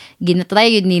that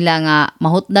ginatry yun nila nga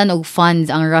mahutdan og funds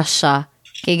ang Russia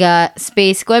kay ga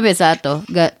space ko sa ato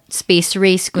ga space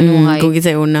race kuno Kung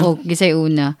gisay una. Oh, gisay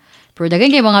una. Pero daghan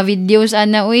kay mga videos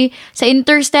ana uy sa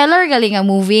Interstellar gali nga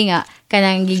movie nga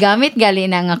kanang gigamit gali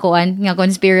na nga kuan nga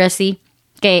conspiracy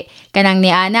kay kanang ni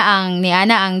Ana ang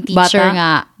teacher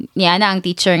Bata?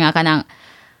 nga kanang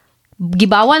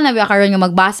gibawal na ba karon nga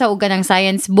magbasa og kanang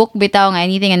science book bitaw nga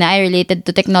anything na related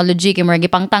to technology kay murag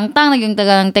gipangtangtang naging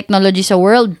tagang technology sa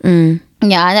world.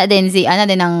 Ana din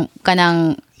ang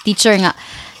kanang teacher nga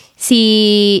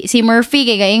si Murphy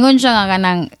kay gaingon siya nga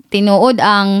kanang tinuod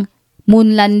ang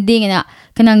moon landing na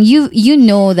kanang you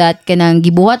know that kanang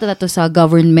gibuhat ato sa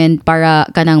government para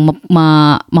kanang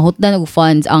mahutdan og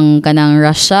funds ang kanang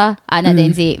Russia ana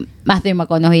din si Matthew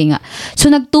McConaughey nga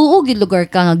so nagtuo gid lugar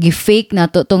ka nga gi-fake na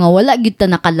to nga wala gid ta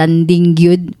nakalanding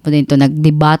gyud pud to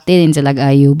nagdebate din sila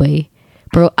ayo bay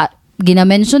pero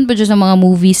gina-mention po siya sa mga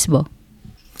movies ba.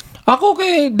 Ako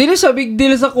kay dili sa big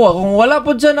deal sa kuha kung wala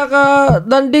po siya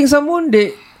naka-landing sa moon di.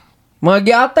 Mga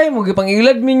giatay mo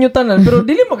gipangilad minyo tanan pero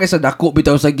dili man kay sa dako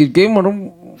bitaw sa gid kay mo.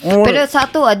 Pero sa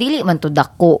ato dili man to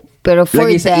dako. Pero for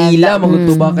lagi sa them, ila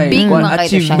magutuba kay big kuan man kayo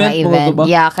siya nga achievement event. magutuba.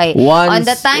 Yeah, kay on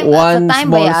the time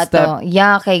small ba step. ato.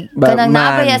 Yeah, kay But kanang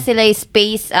man. nabaya sila yung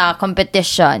space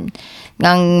competition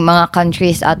ng mga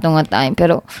countries ato nga time.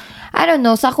 Pero I don't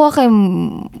know, sa ako kay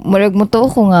murag mo to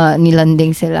ko nga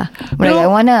nilanding sila. Murag,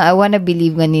 I wanna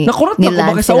believe nga Nakurat na ko,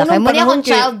 niland baka sa sila. unang Kay muna panahon akong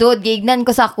kay- childhood, gignan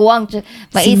ko sa kuwang Si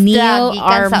maistra, Neil gikan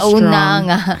sa Armstrong. una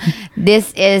nga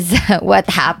this is what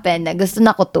happened. Gusto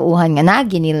na ko tuuhan nga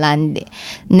nagi niland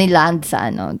sa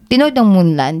ano. Tinood ng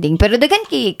moon landing. Pero dagan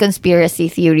kay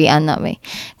conspiracy theory may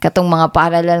katong mga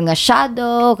parallel nga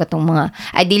shadow, katong mga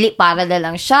dili parallel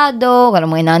ang shadow,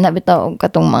 katong mga inana bitaw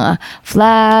katong mga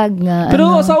flag nga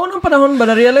Pero sa unang panahon ba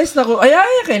na-realize na ko ay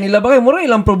kay nila ba kay mura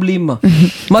ilang problema.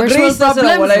 Mag-raise na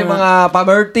sila problems, wala yung mga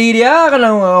poverty diya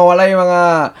kanang wala yung mga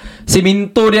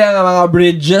siminto diya nga mga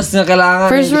bridges nga kailangan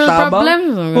First world itabang.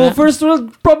 problems, Oh, first world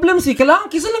problems kailangan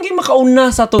kisa lang kay makauna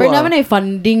sa to. Pero naman ay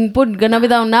funding pod ganabi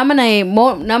taw naman ay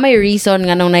na may reason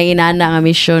nga nung nainana nga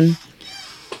mission.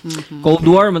 Cold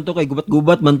War man to kay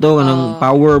gubat-gubat man to kanang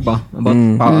power ba about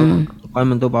power paano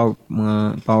man to power mga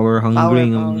power hungry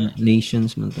nga mga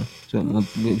nations man to so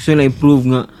gusto nila improve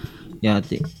nga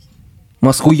yati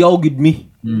Mas kuyaw gid mi.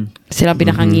 Sila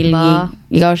pinakangilngig.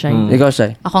 Ikaw siya. Ikaw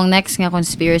siya. Akong next nga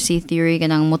conspiracy theory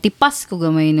kanang motipas ko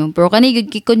gamay no. Pero kani gud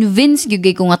ki-convince gyud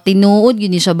kay ko nga tinuod gyud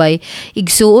ni siya bay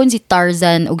igsuon si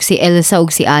Tarzan ug si Elsa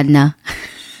ug si Anna.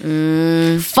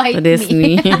 Fight Sa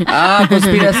Disney.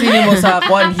 Conspiracy ni mo sa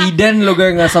kwan hidden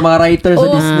lugar nga sa mga writers sa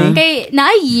Disney. Kay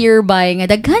na year by nga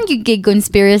daghan gyud kay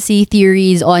conspiracy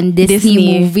theories on Disney, Disney.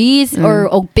 movies or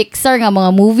og Pixar nga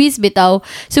mga movies bitaw.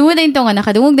 Sumod din to nga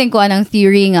nakadungog din ko anang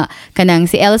theory nga kanang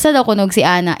si Elsa daw kunog si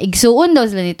Anna igsuon daw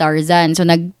sila ni Tarzan. So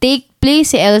nag-take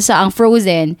place si Elsa ang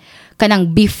Frozen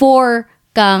kanang before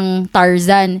kang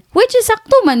Tarzan which is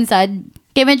sakto man sad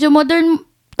kay medyo modern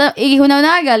ihunaw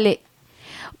na gali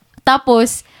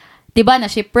Tapos, diba,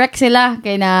 na shipwreck sila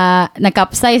kay na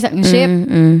nag-capsize ang ship.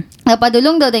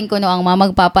 Napadulong daw din kuno ang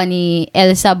mamagpapa ni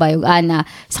Elsa ba yung Anna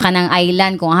sa kanang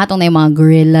island kung hatong na yung mga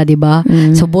gorilla, diba?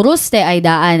 So buros ay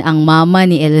daan ang mama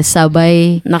ni Elsa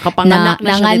bay Nakapanganak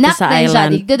na siya dito sa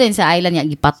island. Dito din sa island niya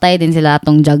gipatay din sila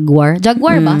atong jaguar.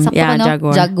 Jaguar ba? Sakto yeah, ko,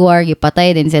 no? jaguar.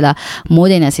 Gipatay din sila. Mo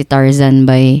din na si Tarzan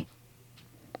bay.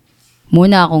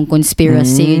 Muna akong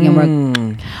conspiracy nga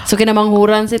So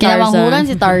kinamanghuran si Tarzan. kinamanghuran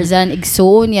si Tarzan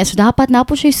igsuon niya. So dapat na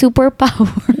po siya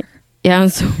superpower.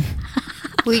 Yang so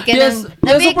Uy, Yes,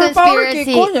 nabi superpower kay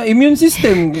ko niya, immune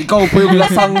system. Ikaw po yung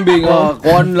lasang bing,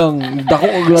 kuhan lang, dako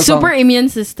og lasang. super immune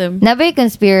system. Nabay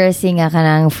conspiracy nga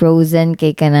kanang Frozen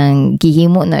kay kanang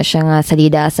gihimo na siya nga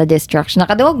salida sa destruction.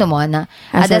 Nakadungog na mo na.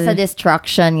 Ada sa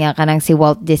destruction nga kanang si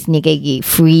Walt Disney kay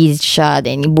gi-freeze siya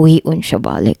then ibuhiun siya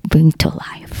balik bring to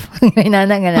life.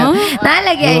 Nana nga na.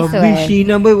 Nalagi I swear.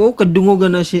 Bishina ba? Oh, kadungog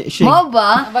na siya. Mo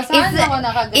ba? Basahan mo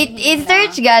na kagad.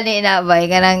 It-search gali na ba?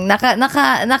 Kanang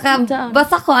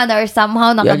nakabasa ko ana or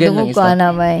somehow nakadungog Again, ko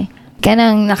ana ba?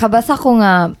 Kanang nakabasa ko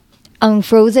nga ang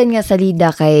Frozen nga salida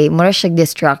kay mura siya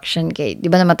destruction kay di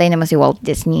ba namatay naman si Walt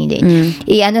Disney din.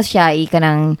 I-ano siya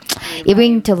kanang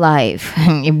i-bring to life.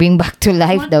 I-bring back to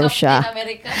life daw siya.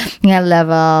 Nga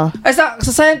level. Ay, sa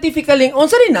scientifically,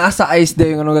 unsa rin nasa ice daw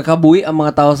yung nagakabuhi ang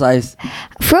mga tao sa ice?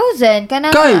 Frozen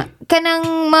kanang Kay!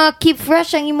 kanang ma-keep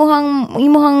fresh ang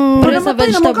imuhang Pero sa namatay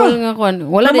naman vegetable ka. nga kuan.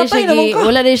 Wala Namatay naman ka.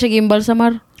 wala din siya gimbal sa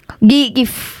mar.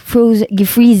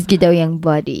 gi-freeze gid daw yung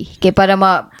body kay para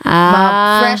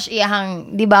ma-fresh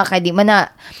iyang di ba kay di ba na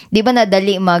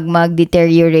dali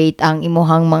mag-deteriorate ang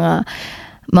imuhang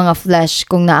mga flesh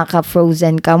kung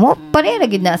naaka-frozen ka mo pareha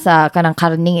gid na sa kanang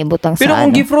karning ibutang Pero sa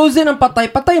kung gi-frozen ang patay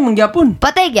man gyapon.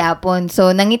 patay gyapon so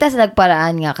nangita sa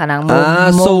paraan nga kanang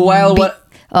So while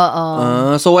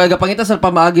oo so while gapangita sa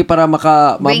pamaagi para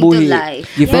Bring mabuhi. to life.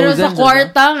 Pero Gi-frozen sa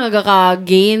kwarta nga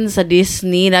gaka-gain sa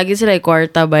Disney, lagi sila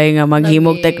kwarta ba nga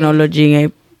maghimog technology nga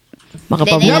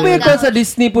makapabuhi. Then, Grabe ka sa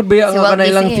Disney pud ba Si nga Walt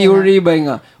kanailang Disney, theory ba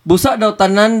nga. Busa daw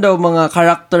tanan daw mga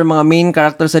mga main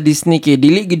character sa Disney kay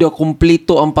dili gid daw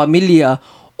kumpleto ang pamilya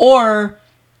or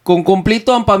kung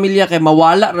kumpleto ang pamilya kay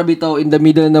mawala ra bitaw in the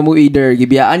middle na mo either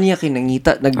gibiyaan niya kay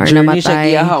nangita nag-journey siya namatay.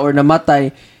 giyaha or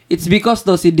namatay. It's because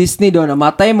daw si Disney daw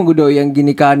namatay mo daw yung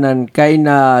ginikanan kay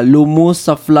na lumos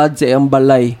sa flood sa iyang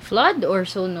balay. Flood or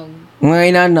sunog?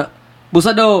 Mga inana.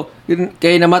 Busa daw,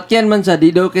 kay namatyan man siya,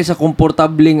 di daw kay sa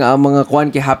komportable nga ang mga kuan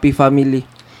kay happy family.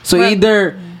 So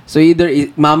either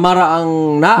mama ra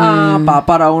ang naa,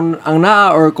 papa ra ang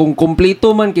naa, or kung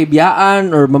kompleto man kay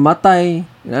biyaan or mamatay.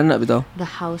 Inana bitaw.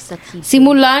 The house that he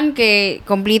Simulan kay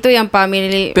kompleto yung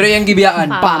family. Pero yung gibiyaan.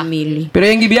 Family. Pero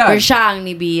yung gibiyaan. Pero siya ang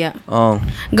nibiya. Oh.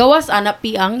 Gawas anak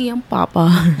piang iyang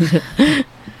papa.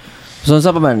 So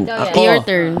sa pa man? Ako, Your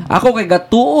turn. Ako kay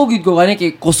gatuo gid ko kani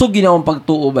kay kusog ginawang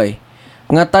pagtuo bay.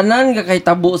 Nga tanan ka kay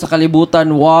tabo sa kalibutan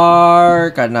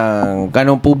war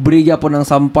kanang pobre gyapon ang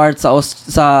some part sa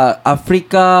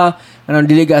Africa, kanang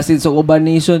dili gasid sa uban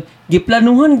nation.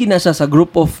 Giplanuhan gina siya sa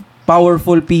group of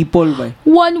powerful people bay.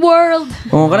 One world.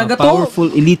 Oh, kanang gatuo.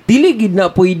 Powerful elite. Dili gid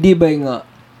na pwede bay nga.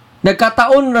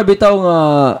 Nagkataon ra bitaw nga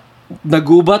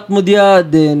nagubat mo diya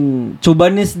then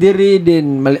chubanis diri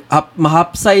then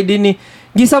mahapsay din ni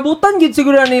gisabutan gid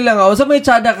siguro nila nga unsa may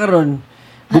tsada karon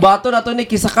gubato na to ni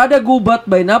kisa kada gubat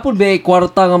bay napod bay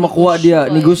kwarta nga makuha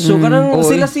diya negosyo kanang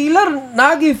sila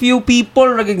nagi few people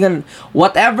ra gan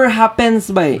whatever happens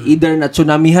bay either na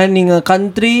tsunamihan ni nga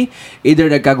country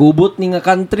either nagkagubot ni nga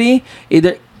country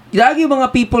either lagi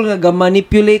mga people nga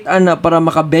ga-manipulate ana para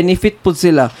maka-benefit pud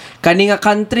sila. Kani nga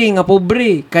country nga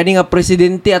pobre, kani nga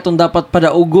presidente atong dapat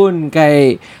padaugon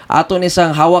kay aton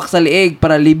isang hawak sa liig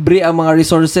para libre ang mga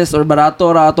resources or barato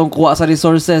ra atong kuha sa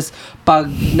resources. Pag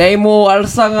naimo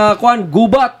alsa nga kuan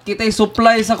gubat kitay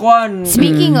supply sa kuan.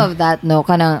 Speaking of that, no,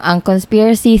 kanang ang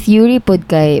conspiracy theory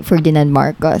pod kay Ferdinand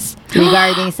Marcos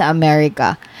regarding sa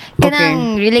America.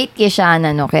 Kanang relate kay siya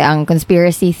na no kay ang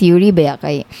conspiracy theory ba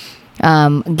kay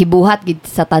gibuhat gid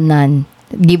sa tanan.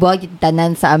 Gibuhat gid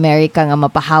tanan sa America nga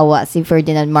mapahawa si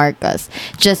Ferdinand Marcos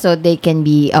just so they can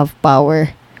be of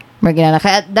power. Magana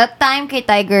kay at that time kay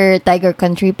Tiger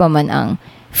country pa man ang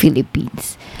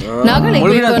Philippines. Nagaling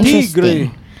Wala na Interesting. tigre.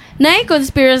 Na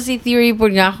conspiracy theory po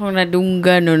nga akong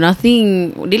nadungga no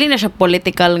nothing dili na siya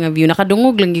political nga view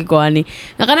nakadungog lang gid ko ani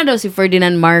nakana daw si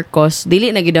Ferdinand Marcos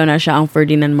dili na gid daw na siya ang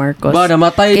Ferdinand Marcos Ba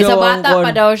namatay kaysa daw ang bata kuan.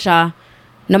 pa daw siya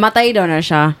namatay daw na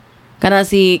siya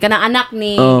kanang anak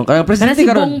ni kanang presidente si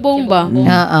karon. Bongbong ba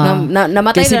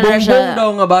namatay Kasi na siya Bongbong daw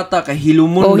nga bata kay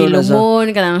hilumon daw na siya. hilumon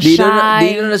kanang Di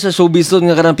shy na siya showbizon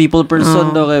nga kanang people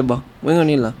person daw kay ba. Mo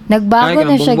nila. Nagbago Ay,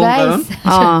 na siya, kanang bongbong guys.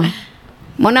 karon?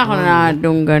 Muna ako na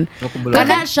dunggan.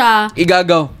 Kana siya,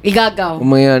 Igagaw.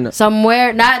 Umayan.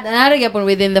 somewhere, naragapon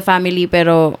within the family,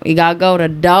 pero igagaw ra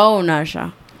daw na siya.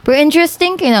 Pero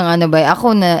interesting kay nang ano ba,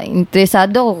 ako na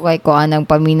interesado ko kay ko anang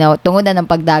paminaw tungod na ng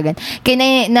pagdagan.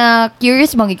 Kay na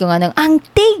curious mangi ko nga nang ang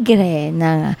tigre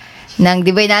na nang di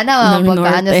ba na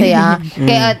pagkaano saya.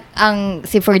 Kaya ang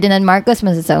si Ferdinand Marcos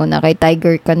man sa una kay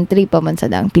Tiger Country pa man sa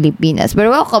dang Pilipinas.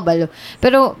 Pero ako kabalo.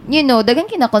 Pero dagan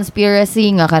kina conspiracy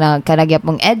nga kanagya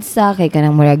pong EDSA kay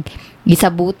kanang murag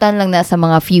gisabutan lang na sa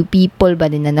mga few people ba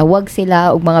din na nawag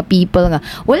sila og mga people nga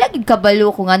wala gid kabalo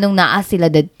kung anong naa sila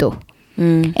didto.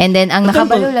 And then ang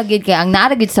nakabalo lagid kay ang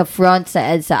naaragid sa front sa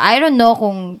EDSA. I don't know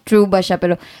kung true ba siya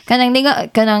pero kanang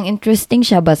interesting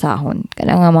siya basahon.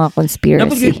 Kanang mga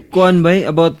conspiracy. Dapat kuan ba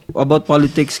about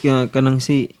politics kanang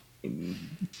si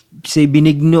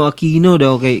Benigno Aquino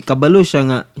daw kay kabalo siya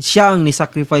nga siya ang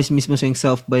ni-sacrifice mismo sa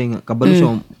himself ba nga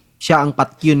kabalo siya ang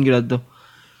patyon gyud to.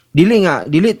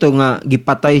 Dili to nga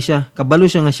gipatay siya. Kabalo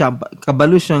siya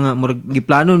nga murag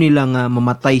giplano nila nga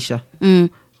mamatay siya.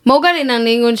 Mao gani nang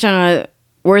ningon siya nga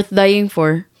worth dying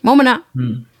for. Mao man na.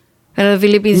 Kanang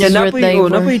Philippines is worth dying for.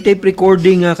 Napoy tape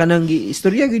recording nga kanang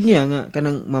istorya gid niya nga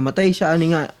kanang mamatay siya ani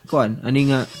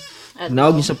nga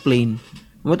naog sa plane.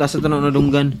 Mo ta sa tanaw na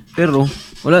dunggan. Pero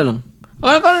wala lang.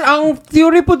 Ang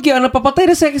theory pod kaya napapatay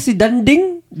na siya kasi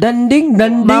danding.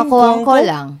 Makuwang ko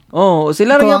lang. Oh,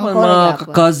 sila rin yung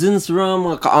mga cousins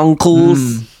mga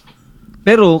ka-uncles.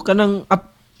 Pero kanang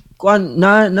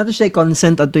nato siya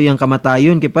consent ato yung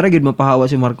kamatayon kay para gid mapahawa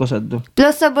si Marcos adto.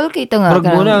 Plausible kay ito nga.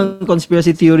 Parang muna ang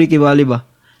conspiracy theory kay bali ba?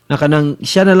 Na kanang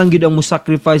siya na lang gid ang mo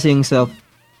sacrifice himself.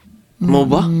 Mo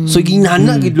ba? So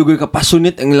ginana gid lugar ka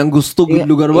pasunit ang ilang gusto gid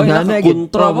lugar ba?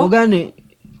 Kontra ba? Gani.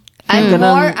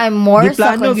 I'm more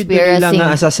sa conspiracy. Giplan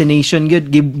nga assassination gid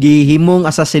gihimong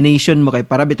assassination mo kay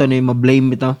para bitaw na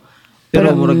ma-blame bitaw.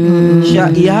 Pero murag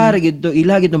siya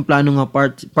ila gid ang plano nga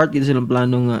part gid silang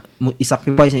plano nga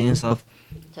i-sacrifice himself.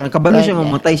 Ang kabalo siya nga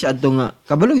mamatay siya adto nga.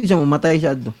 Kabalo siya mamatay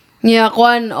siya adto. Yeah,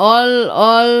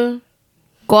 all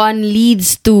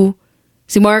leads to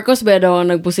si Marcos ba daw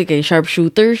ang nagpusi kay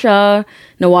sharpshooter siya,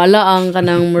 nawala ang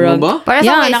kanang murag. Para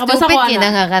sa stupid kina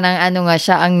nga kanang ano nga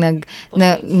siya ang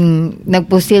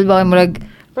nagpusil ba murag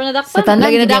sa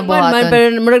tanan ginadakpan man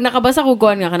pero murag nakabasa ko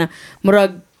kuan nga kana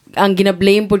murag ang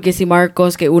gina-blame pod kay si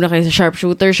Marcos kay una kay sa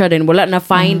sharpshooter siya then wala na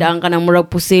find ang kanang murag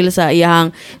pusil sa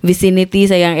iyang vicinity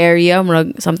sa iyang area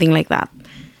murag something like that.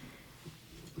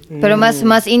 Pero mas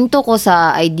into ko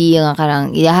sa idea nga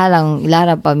karang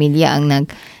ilara pamilya ang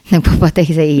nagpapatay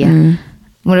sa iya.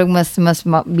 Murag mas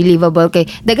believable kay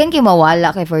dagan kay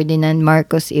mawala kay Ferdinand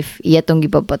Marcos if iya tong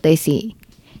gipapatay si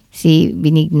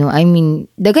Benigno. I mean,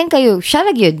 dagan kayo siya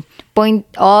ra gyud. Point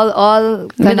all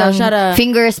kanang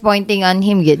fingers pointing on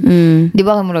him gyud. Di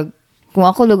ba murag kung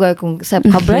ako lugar kung sa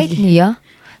ka-bright niya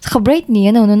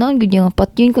nanon gyud nga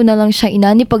patyon ko na lang siya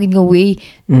inani pag nga way.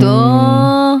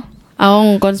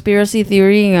 Ang conspiracy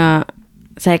theory nga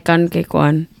second kay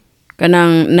kuan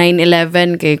kanang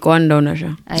 9/11 kay kuan daw na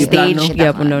siya. Stage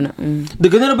gyapon daw na.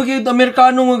 Dagan na ba kay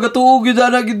Amerikano nga gatuog gyud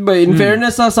ana gid ba? In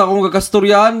fairness sa akong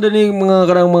kakastoryahan dani mga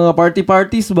karang mga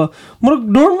parties ba. Murag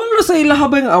normal na sa ilaha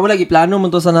ba nga wala giplano man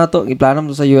to sa NATO, giplano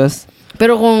man to sa US.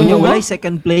 Pero kung wala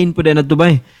second plane pud na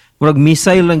Dubai. Murag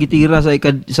missile lang gitira sa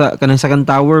kanang second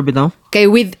tower bitaw. Kay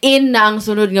within na ang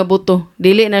sunod nga buto.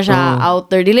 Dili na siya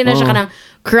outer, dili na siya kanang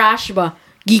crash ba.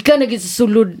 Gika na gid sa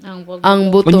sulod ang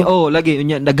buto. Lagi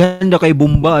unya naganda kay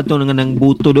bomba ato nga nang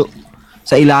buto do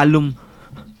sa ilalom.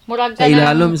 Murag sa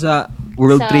ilalom sa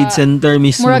World Trade Center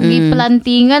mismo. Murag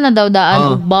giplantingan na daw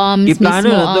daan og bombs iplano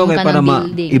mismo na to ang kay para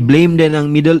building. i-blame din ang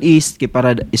Middle East kay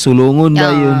para isulungon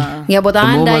dayon. Nga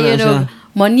botahan dayon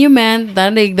monument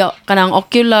danig kanang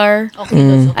ocular.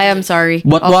 I am sorry.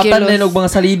 Buat-buatan din og mga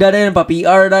salida dayon pa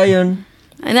PR dayon.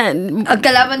 Ang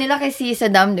kalaban nila kay si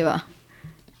Saddam, di ba?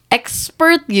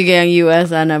 Expert gyud ang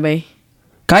US ana bay.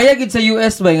 Kaya gid sa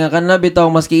US bay nga kanna bitaw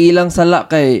maski ilang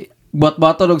sala kay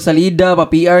buat-buatan og salida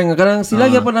pa PR nga kanang sila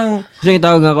gyapon ang siya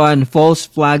gitawag nga kuan false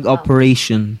flag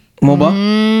operation. Mo ba?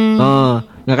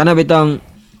 Nga kana bitaw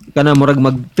kana murag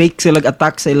mag-fake sila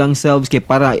attack sa ilang selves kay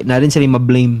para na rin sila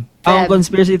ma-blame. Ang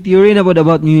conspiracy theory na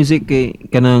about music kay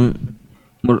kanang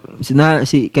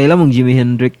si kailan mong Jimi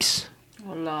Hendrix.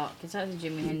 Wala, kinsa si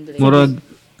Jimi Hendrix. Murag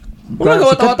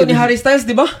gawa-gawa ni Harry Styles,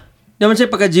 di ba? Naman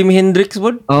siya pagka Jimi Hendrix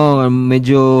bod.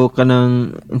 Medyo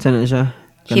kanang insan na siya.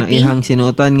 Kanang ihang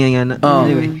sinuotan nga na.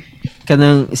 Anyway,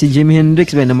 kanang si Jimi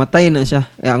Hendrix ba namatay na siya.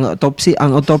 Ang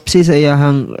autopsy sa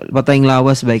iyang patayng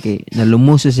lawas ba kay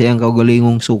nalumos sa iyang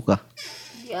kaugalingong suka.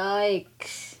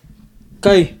 Yikes.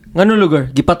 Kay ngano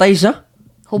lugar? Gipatay siya?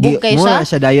 Hubog kay mura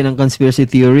siya? siya dayon ng conspiracy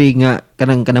theory nga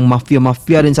kanang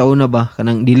mafia rin sa una ba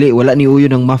kanang dili wala ni uyo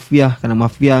ng mafia kanang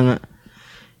mafia nga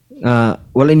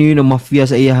wala ni uyo ng mafia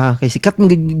sa iya ha kay sikat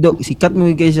mo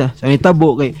kay siya sa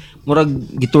nitabo kay murag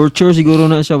gitorture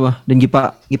siguro na siya ba then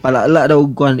gipalala daw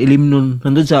og kuan ilimnon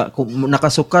nandun sa kung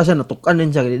nakasuka siya natukan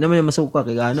din siya kay di naman niya masuka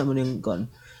kay gana man yung kuan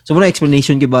so muna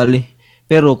explanation kay bali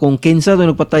pero kung kinsa to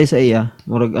nagpatay sa iya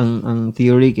murag ang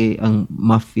theory kay ang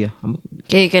mafia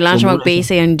Kailangan siya mag-pay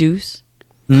sa yung dues.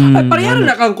 Ay, pareha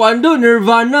na kang kwando,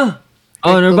 Nirvana.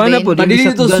 Oh, Nirvana po. Padili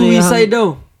ito suicide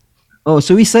daw. Oh,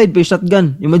 suicide pa yung shotgun.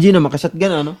 Imagine na,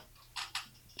 makashotgun ano?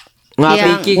 Nga, Yeah.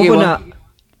 fake Opo na.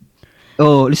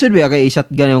 Oh, lisod ba kay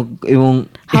shotgun yung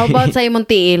How about sa imong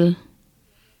tiil?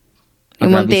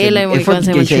 Imong tiil ay mo ikaw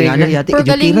sa imong trigger. Pero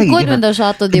kalingkod man daw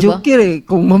siya to, di ba? Joker eh.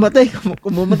 Kung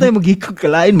mamatay magikog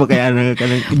kalain mo kaya na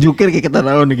kanang Joker kay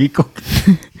katanaw nagikog.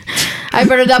 Ay,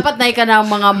 pero dapat na ka ng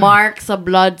mga mark sa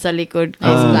blood sa likod.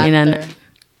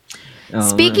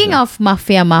 Speaking of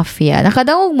mafia,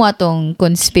 nakadawog mo atong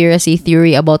conspiracy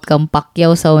theory about kang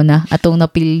Pacquiao sa una, atong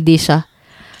napildi siya.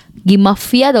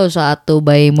 Gimafia daw siya ato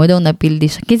bay mo daw napildi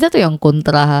siya. Kinsa to yung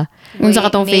kontra ha? Unsa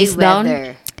ka tong face down?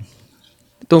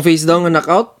 Itong face down nga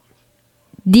knockout?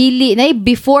 Dili, na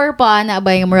before pa na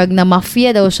ba yung murag na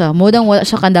mafia daw siya. Mo daw wala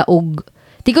siya kandaog.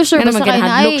 Di ko sure Ano, basta kayo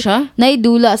na magkinahadlok siya?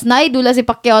 naidula si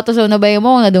Pacquiao to sa nabay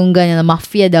mo nga dunggan niya na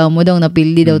mafia daw mo daw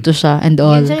napildi daw to siya and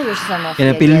all.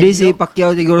 Kaya pildi si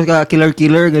Pacquiao siguro ka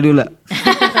killer nga dula.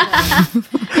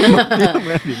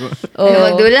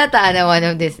 Magdula ta na one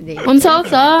of this day. Unsa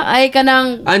ay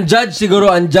kanang Unjudged siguro,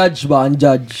 unjudged ba?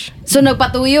 Unjudged. so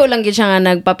nagpatuyo lang gid siya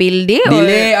nga nagpapildi or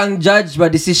Dili ang judge ba?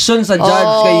 Decision sa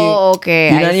judge kay okay.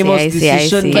 unanimous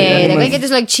decision. I see. Kaya Unanimous. daghan kita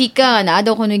like chika na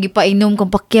daw kuno gipainom kang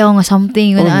Pacquiao nga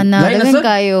something Oh, nga ana lain na, daghan sir?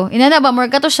 kayo. Inana ba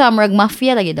murag kato siya murag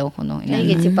mafia lagi daw kuno.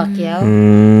 Nagigit si Pacquiao.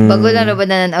 Hmm. Bago lang ba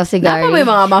nananaw si Dapat Gary? may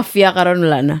mga mafia karon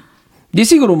wala na. Di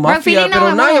siguro Parang mafia, feeling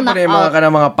pero na naya pa rin mga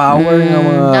kanang mga power nga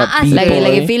mga people.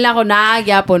 Lagi eh. feel ako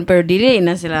nagyapon pero dili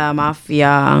na sila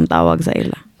mafia ang tawag sa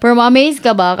ila. Pero ma-amaze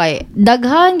ka ba kay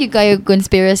daghan gyud kayo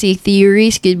conspiracy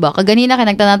theories gid ba? Kaganina ka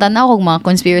nagtanatan ako mga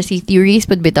conspiracy theories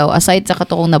pud bitaw aside sa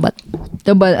katong nabat.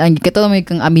 Tabal ang kato may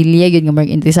kang Amelia gyud nga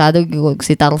mga interesado gyud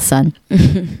si Tarzan.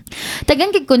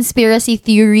 Daghan kay conspiracy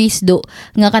theories do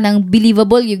nga kanang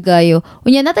believable gyud kayo.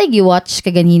 Unya natay gi-watch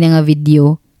kaganina nga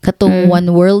video katong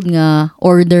one world nga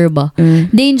order ba.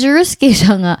 Dangerous kay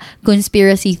siya nga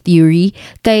conspiracy theory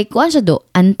kay kuan siya do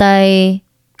anti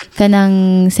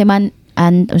kanang sa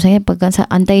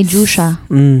anti-Jew siya.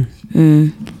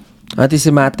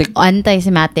 Anti-Semitic.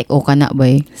 Anti-Semitic o kana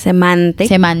boy.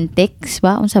 Semantics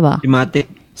ba? Unsa ba?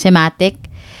 Semitic.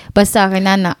 Basta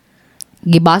kinana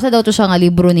gibasa daw to siya nga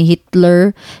libro ni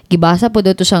Hitler, gibasa po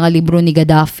daw to siya nga libro ni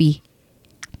Gaddafi.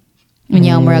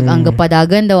 Unya murag ang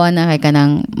gapadagan daw ana kay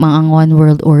kanang mga one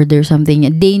world order something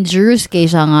dangerous kay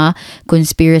siya nga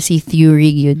conspiracy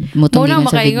theory gyud mutong Muna gingon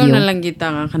sa makaingon video. na lang kita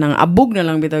nga kanang abog na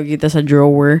lang bitaw kita sa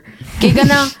drawer. Kay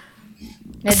kanang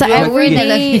sa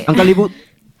everyday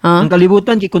Ang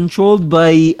kalibutan kay controlled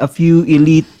by a few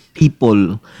elite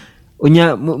people.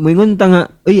 Unya moingon ta nga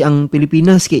ang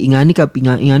Pilipinas kay ingani ka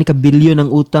billion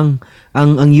ang utang.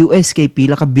 Ang US kay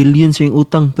pila ka billion sa yung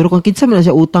utang. Pero kung kinsa man na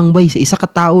siya utang bay sa isa ka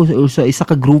tao o sa isa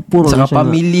ka grupo Isa ka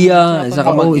pamilya, isa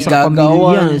ka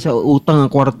mag-igagawan. sa utang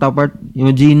ang kwarta part.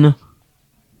 Imagine.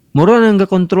 Mura nang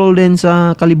ga-control din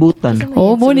sa kalibutan.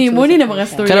 Oh, muni na mga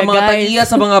story Kaya mga tagiya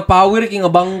sa mga power king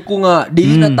nga bangko nga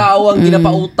dili na tao ang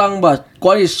ginapautang ba?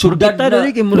 Kuan is syudad Kita na.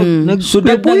 dali kay murag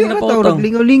Sudad na nagpuyo ka ginapautang. tao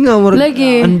lingaw-lingaw murag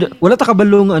Lagi. wala ta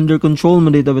kabalo nga under control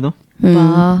man dito ba to?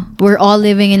 Ba, we're all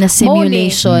living in a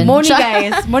simulation. Moni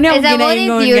guys. Moni ang Is that one ginaingon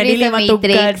nga theory dili sa matugkad.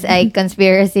 Matrix ay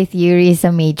conspiracy theory sa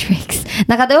Matrix.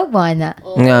 Nakatawag mo na.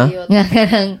 Nga. Nga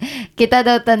kanang kita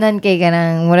daw tanan kay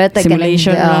kanang mura ta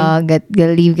Simulation lang.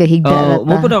 galib ka higda.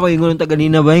 Mo pa ako ingon ta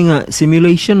ganina ba nga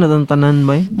simulation na tang tanan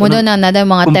ba? Mo daw na nada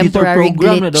mga Computer temporary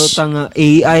program na daw glitch. ta nga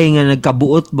AI nga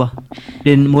nagkabuot ba?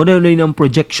 Then mo daw na ang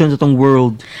projection sa tong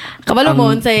world. Kabalo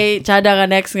mo unsay tsada ka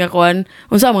next nga kuan.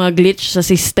 Unsa ang mga glitch sa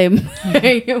system.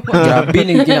 Grabe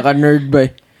ning kinaka-nerd ba?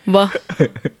 Ba?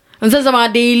 Unsa sa mga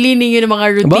daily ninyo ng mga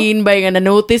routine ba nga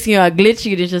na-notice nga glitch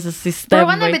gid siya sa system. Pero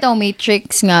kana bay? bitaw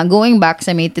Matrix nga, going back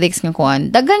sa Matrix nga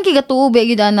kuan, daghan kay gatuobe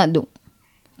gyud ana do.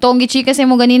 Tong gichika sa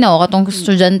mo ganina o katong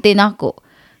estudyante nako.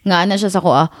 Nga ana siya sa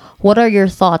ko what are your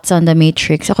thoughts on the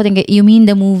Matrix? Ako think, you mean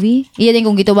the movie? Iya din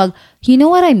kong gitubag, you know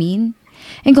what I mean?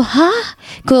 And ko,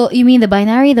 Ko, you mean the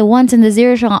binary, the ones and the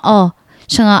zeros? Siya nga,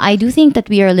 siya nga, I do think that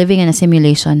we are living in a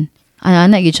simulation.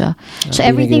 Ana gyud siya. So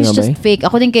everything's just fake.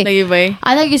 Ako din kay Lagi bay?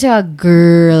 ana gyud siya,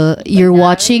 girl, you're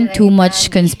watching too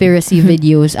much conspiracy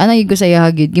videos. Ana gyud ko sa iya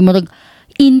gyud. Gimurag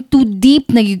into deep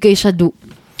na gyud kay siya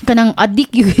kanang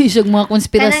addict gyud kay siya mga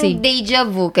conspiracy.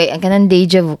 Kanang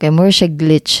deja vu kay more siya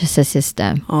glitch sa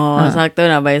system. Sakto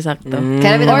na ba? Sakto.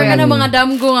 Or Or mga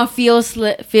damgo nga feels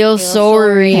so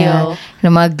real. Na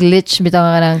mga glitch bitaw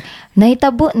nga kanang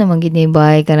nahitabo naman gid ni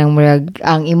bahay kanang murag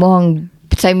ang imong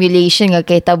simulation nga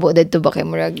kay tabo dito ba kay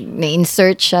murag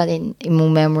na-insert siya in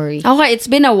imong memory. Okay, it's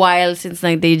been a while since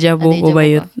nag-deja vu ko ba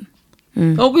yun?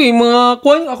 Okay, mga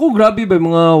kuan ako grabe ba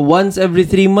mga once every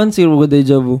 3 months siguro ko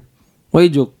deja vu. Why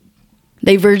joke?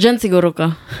 Divergent siguro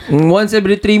ka. Once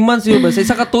every 3 months yun ba? Sa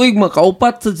isa ka tuig,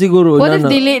 makaupat sa siguro. What if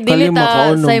dili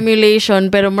ta simulation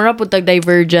pero mara po tag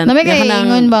divergent? Na may kay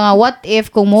ingon ba nga what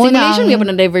if kung mo na simulation gyud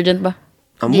na divergent ba?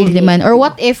 Dili man. Or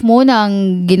what if mo na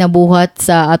ang ginabuhat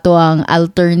sa ato ang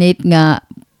alternate nga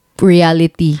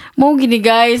reality. Mo gini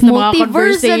guys na mga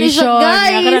Multiverse na ni siya, conversation.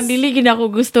 guys. Nga kanang dili gina ako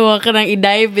gusto kanang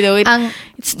i-dive you know,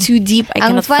 it's too deep. I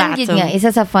Ang cannot fun gid fathom. nga isa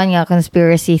sa fun nga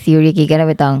conspiracy theory kay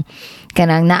kanang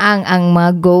kanang naang ang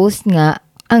mga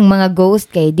ghost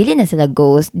kay dili na sila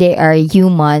ghost, they are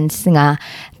humans nga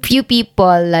few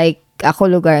people like ako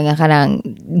lugar nga kanang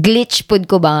glitch pud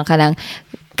ko ba nga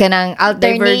kanang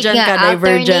alternate siya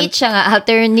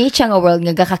nga world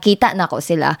nga gakakita na ko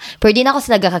sila pero di na ko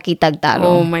sila gakakitag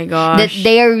taro. Oh my gosh. That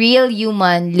they are real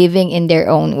human living in their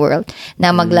own world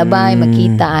na maglabay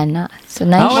makita ana. So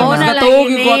nice. Ako, mas na lang natuog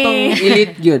ini. ko atong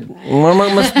elite yun.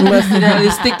 Mas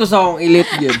realistic to sa akong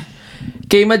elite yun.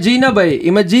 Kay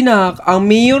imagine ang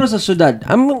mayor sa syudad.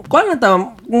 Kuan na ta,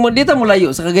 dito mo layo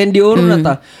sa Cagayan de Oro na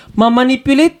ta.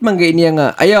 Mamanipulate man gay niya nga.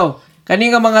 Ayaw, kani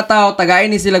nga mga tao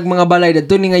tagay ni silang mga balay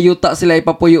dadto ni nga yuta sila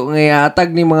ipapuyo nga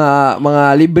atag ni mga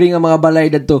libre nga mga balay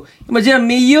dadto. Imagine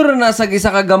mayor na sa isa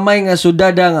ka gamay nga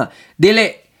syudad nga.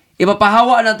 Dili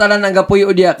ipapahawa na tanan ang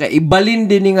gapuyo diya kay ibalin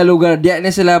din ni nga lugar diya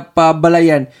na sila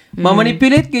pabalayan.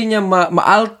 Mamanipulate kanya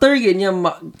ma-alter kanya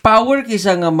power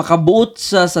kisa nga makabuot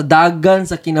sa dagan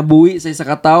sa kinabuhi sa isa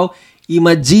ka tawo.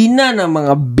 Imagine na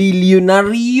mga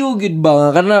bilyonaryo gid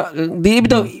ba kana di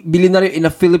bitaw bilyonaryo in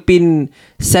a Philippine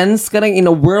sense kanang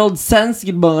in a world sense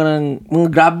gid ba kanang mga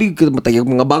grabe matayag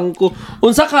mga bangko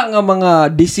unsa ka nga mga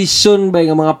decision ba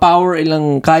nga mga power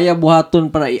ilang kaya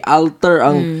buhaton para i-alter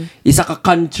ang isa ka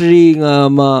country nga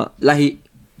malahi.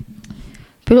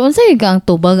 Pero unsay ka ang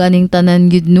tubag aning tanan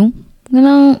gid no?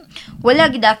 Ganang Wala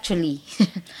gid actually.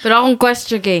 Pero akong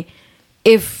question kay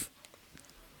if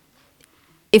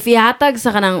ihatag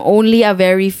sa kanang only a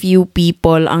very few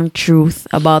people ang truth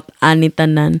about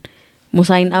anitanan, mo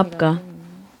sign up ka?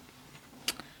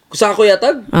 Kusa ako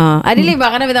yatag? Dili ba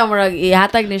kana bitaw murag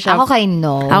ihatag ni siya? Ako kay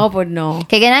no. Ako po no.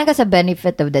 Kay ganahan ko sa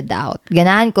benefit of the doubt.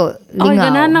 Ganahan ko Okay,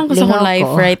 ganahan ko sa lingaw akong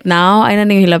life ko. right now. Ay na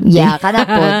ning hilab. Yeah, kana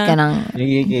po kanang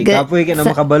Kapoy ka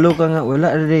na makabalo ka nga. Wala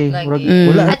rin.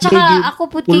 Wala. At saka ako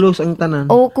pud kay Pulos ang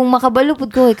tanan. kung makabalo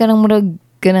pud ko kanang murag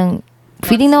kanang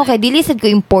feeling na ako kay dili sad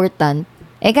ko important.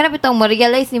 Kana bitang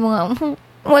ma-realize ni mga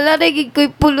wala ra gid ko'y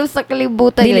pulo sa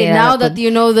kalibutan. Dili, now that you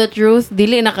know the truth,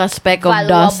 dili naka-speck of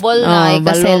dust. valuable na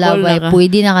kasi valuable labay na ka.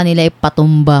 pwede na kanila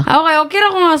ipatumba. Okay ra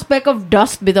ko nga speck of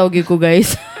dust bitaw gyud ko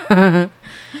guys.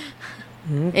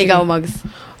 Ikaw Mags.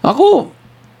 Ako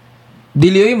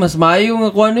dili mas maayo nga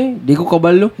kuan di ko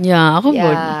kabalo. Yeah, ako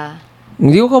good. Yeah.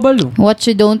 Hindi ko kabalo. What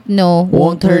you don't know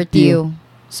won't hurt you.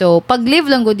 So,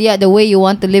 pag-live lang ko diya the way you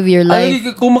want to live your life. Ay,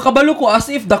 kung makabalo ko as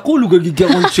if dako lugar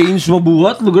gigya akong change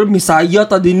mabuhat lugar misaya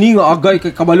ta dinhi nga agay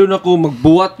kay kabalo na ko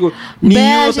magbuhat ko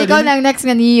Besh, ikaw nang next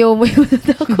nga niyo.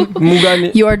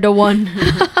 mugani. You are the one.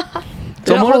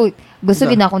 So, ako, gusto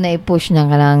gid ako na i-push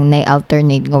na kanang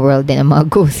na-alternate nga world din ang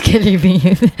mga ghost ka living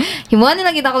yun. Himuan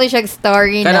na lang kita ko siya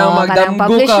story Kanang no, magdamgo ka.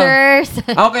 publishers.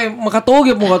 Okay,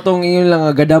 makatuog mo katong ingon lang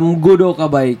nga gadamgo do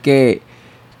ka bay kay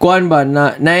kuan ba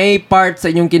na naay part sa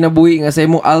inyong kinabuhi nga sa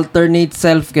imong alternate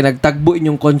self kay nagtagbo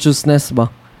inyong consciousness ba.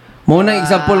 Mo na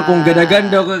example kung gadagan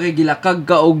daw ka kay gilakag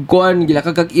ka og kuan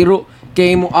gilakag kag iro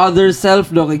kay imong other self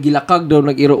daw kay gilakag daw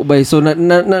nag-iro ubay. So na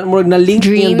link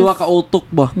yung duha ka utok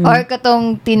ba. Or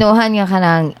katong tinuhan nga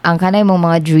kanang ang kanay mong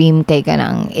mga dream kay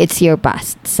kanang it's your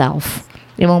past self.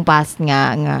 Imong past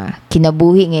nga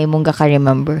kinabuhi nga imong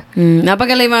ka-remember.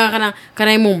 Napagalay mga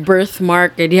kanay mong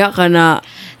birthmark kay diha ka na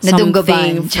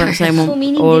Nadunggaban. something from sa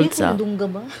imong old self.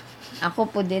 Ako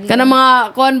po dili. Kanang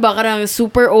mga kuan ba kanang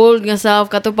super old nga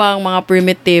self kato pa ang mga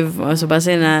primitive. So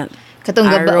base na Katong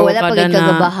arrow wala ka pa gid na.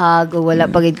 kagabahag o wala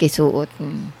pa gid kay suot.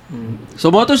 So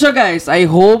mo to siya guys. I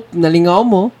hope nalingaw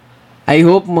mo. I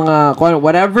hope mga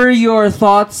whatever your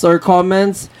thoughts or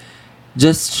comments,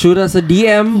 just shoot us a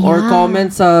DM or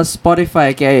comment sa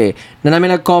Spotify. Kay na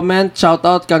namin nag-comment, shout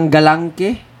out kang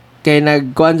Galangke. Kay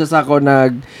nagkuan sa ako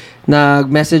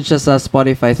nag-message siya sa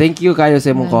Spotify. Thank you kayo sa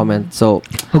imong comment. So,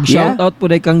 Hug shoutout po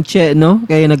dahil kang Che, no?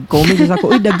 Kaya nag-comment siya sa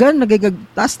ako, uy, dagan,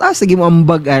 nagtaas-taas, lagi mo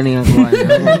ambag, ani nga ko.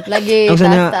 Lagi,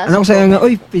 Ano ko sa nga,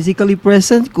 uy, physically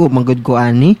present ko, manggod ko,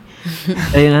 ani.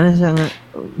 Ayun, ano siya nga,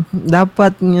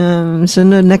 dapat nga,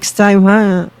 sunod, next time,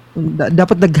 ha,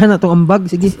 dapat daghan na itong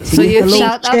ambag. Sige, So, hello, Che.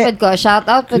 shout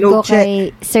out Hello, ko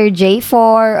kay Sir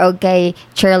J4 o kay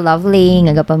Chair Lovely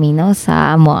nga gapamino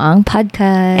sa amo ang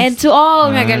podcast. And to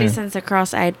all nga listen sa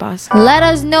Cross-Eyed Boss. Let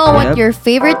us know what your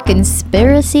favorite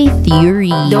conspiracy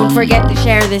theory. Don't forget to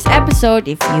share this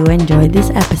episode if you enjoyed this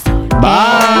episode. bye!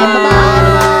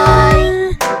 Bye.